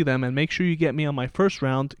will see them, and make sure you get me on my first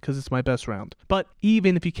round because it's my best round. But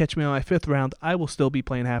even if you catch me on my fifth round, I will still be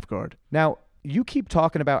playing half guard. Now, you keep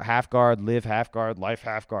talking about half guard, live half guard, life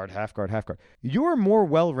half guard, half guard, half guard. You're more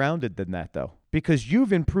well-rounded than that, though, because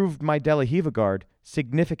you've improved my De La Riva guard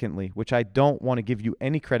significantly, which I don't want to give you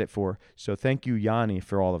any credit for. So thank you, Yanni,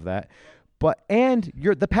 for all of that. And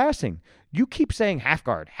you're the passing. You keep saying half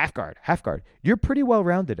guard, half guard, half guard. You're pretty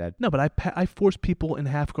well-rounded, Ed. No, but I force people in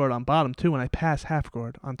half guard on bottom, too, and I pass half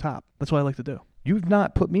guard on top. That's what I like to do. You've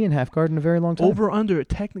not put me in half guard in a very long time. Over under, it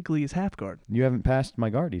technically is half guard. You haven't passed my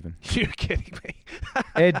guard even. You're kidding me.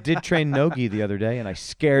 Ed did train Nogi the other day, and I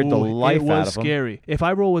scared the life out of him. It was scary. If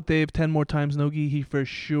I roll with Dave 10 more times Nogi, he for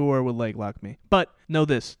sure would leg lock me. But know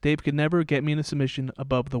this, Dave could never get me in a submission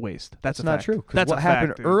above the waist. That's not fact. true. That's what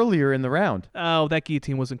happened earlier in the round. Oh, that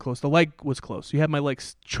guillotine wasn't close. The leg was close. You had my leg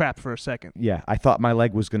trapped for a second. Yeah, I thought my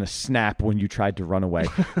leg was going to snap when you tried to run away.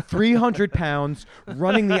 300 pounds,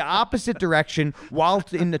 running the opposite direction while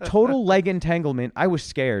in the total leg entanglement. I was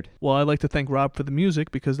scared. Well, I'd like to thank Rob for the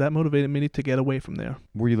music because that motivated me to get away from there.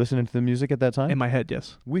 Were you listening to the music at that time? In my head,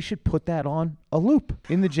 yes. We should put that on a loop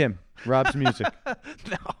in the gym. Rob's music.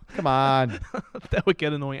 No. Come on. That would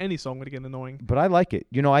get annoying. Any song would get annoying. But I like it.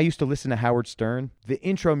 You know, I used to listen to Howard Stern. The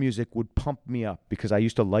intro music would pump me up because I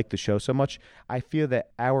used to like the show so much. I feel that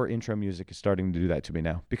our intro music is starting to do that to me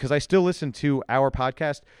now because I still listen to our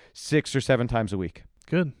podcast 6 or 7 times a week.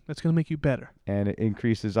 Good. That's going to make you better. And it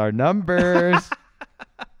increases our numbers.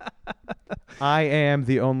 I am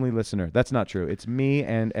the only listener. That's not true. It's me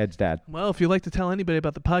and Ed's dad. Well, if you'd like to tell anybody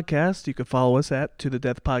about the podcast, you can follow us at To The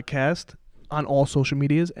Death Podcast on all social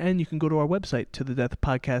medias, and you can go to our website,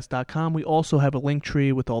 tothedeathpodcast.com. We also have a link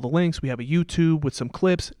tree with all the links. We have a YouTube with some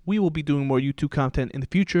clips. We will be doing more YouTube content in the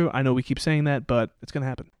future. I know we keep saying that, but it's going to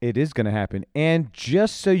happen. It is going to happen. And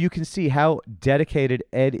just so you can see how dedicated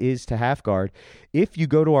Ed is to half guard, if you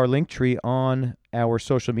go to our link tree on our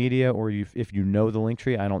social media, or if you know the link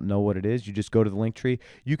tree, I don't know what it is, you just go to the link tree.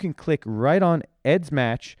 You can click right on Ed's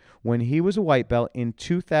match when he was a white belt in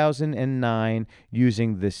 2009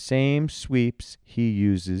 using the same sweeps he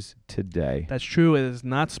uses today. That's true. It is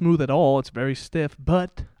not smooth at all. It's very stiff,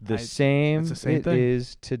 but it's the same thing.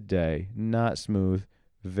 Is today. Not smooth,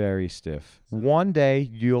 very stiff. One day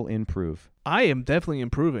you'll improve. I am definitely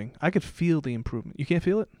improving. I could feel the improvement. You can't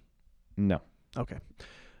feel it? No. Okay.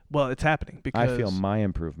 Well, it's happening because I feel my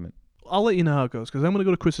improvement. I'll let you know how it goes because I'm going to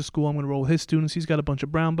go to Chris's school. I'm going to roll with his students. He's got a bunch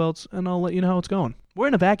of brown belts, and I'll let you know how it's going. We're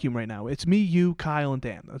in a vacuum right now. It's me, you, Kyle, and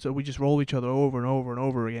Dan. So we just roll each other over and over and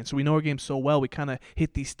over again. So we know our game so well. We kind of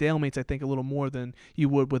hit these stalemates, I think, a little more than you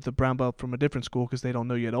would with the brown belt from a different school because they don't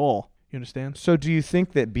know you at all. You understand? So do you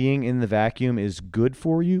think that being in the vacuum is good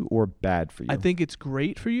for you or bad for you? I think it's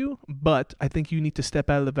great for you, but I think you need to step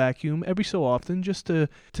out of the vacuum every so often just to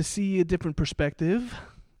see a different perspective.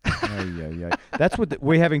 Yeah. That's what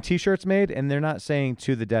we're having T-shirts made, and they're not saying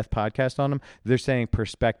To The Death Podcast on them. They're saying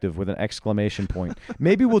perspective with an exclamation point.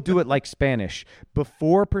 Maybe we'll do it like Spanish.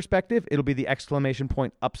 Before perspective, it'll be the exclamation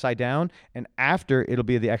point upside down, and after, it'll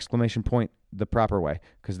be the exclamation point the proper way,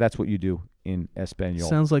 because that's what you do in Espanol.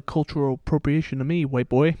 Sounds like cultural appropriation to me, white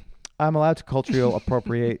boy. I'm allowed to cultural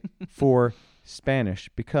appropriate for Spanish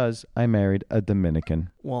because I married a Dominican.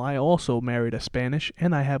 Well, I also married a Spanish,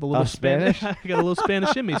 and I have a little Spanish. I got a little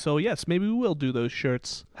Spanish in me, so yes, maybe we will do those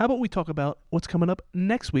shirts. How about we talk about what's coming up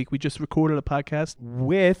next week? We just recorded a podcast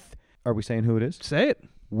with, are we saying who it is? Say it.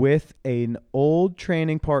 With an old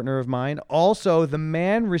training partner of mine, also the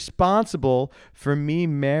man responsible for me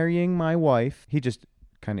marrying my wife. He just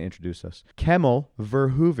kind of introduce us. Kemmel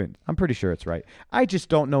Verhoeven. I'm pretty sure it's right. I just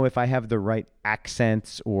don't know if I have the right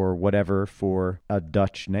accents or whatever for a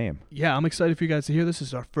Dutch name. Yeah, I'm excited for you guys to hear this. This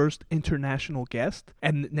is our first international guest.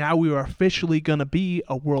 And now we are officially going to be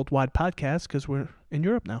a worldwide podcast because we're in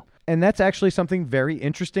Europe now. And that's actually something very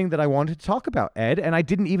interesting that I wanted to talk about, Ed. And I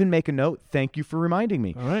didn't even make a note. Thank you for reminding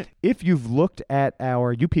me. All right. If you've looked at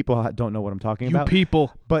you people don't know what I'm talking about.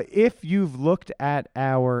 people. But if you've looked at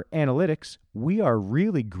our analytics, we are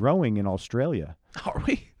really growing in Australia. Are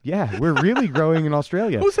we? Yeah, we're really growing in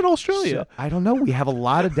Australia. Who's in Australia? So, I don't know. We have a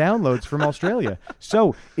lot of downloads from Australia.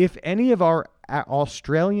 So if any of our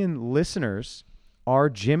Australian listeners are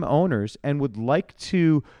gym owners and would like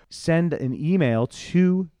to send an email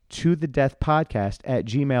to the death podcast at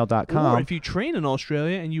gmail.com. Or if you train in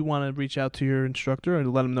Australia and you want to reach out to your instructor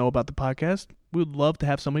and let him know about the podcast, we would love to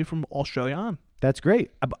have somebody from Australia on. That's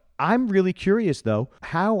great. I'm really curious, though.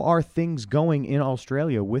 How are things going in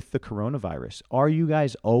Australia with the coronavirus? Are you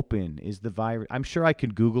guys open? Is the virus... I'm sure I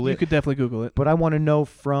could Google it. You could definitely Google it. But I want to know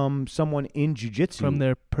from someone in jiu-jitsu. From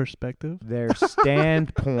their perspective. Their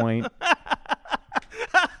standpoint.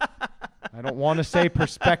 I don't want to say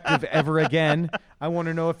perspective ever again. I want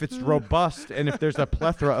to know if it's robust and if there's a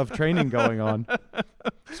plethora of training going on.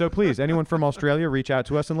 So please, anyone from Australia, reach out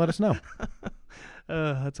to us and let us know.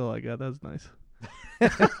 That's all I got. That was nice.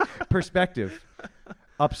 Perspective.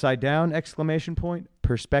 Upside down, exclamation point.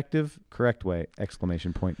 Perspective, correct way,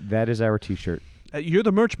 exclamation point. That is our T-shirt. You're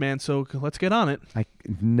the merch man, so let's get on it. I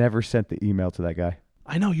never sent the email to that guy.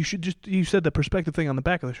 I know. You said the perspective thing on the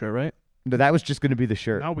back of the shirt, right? No, that was just going to be the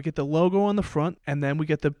shirt. Now we get the logo on the front, and then we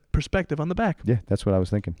get the perspective on the back. Yeah, that's what I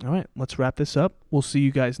was thinking. All right, let's wrap this up. We'll see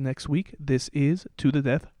you guys next week. This is To The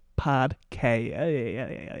Death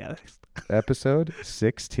Podcast. Episode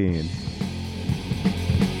 16.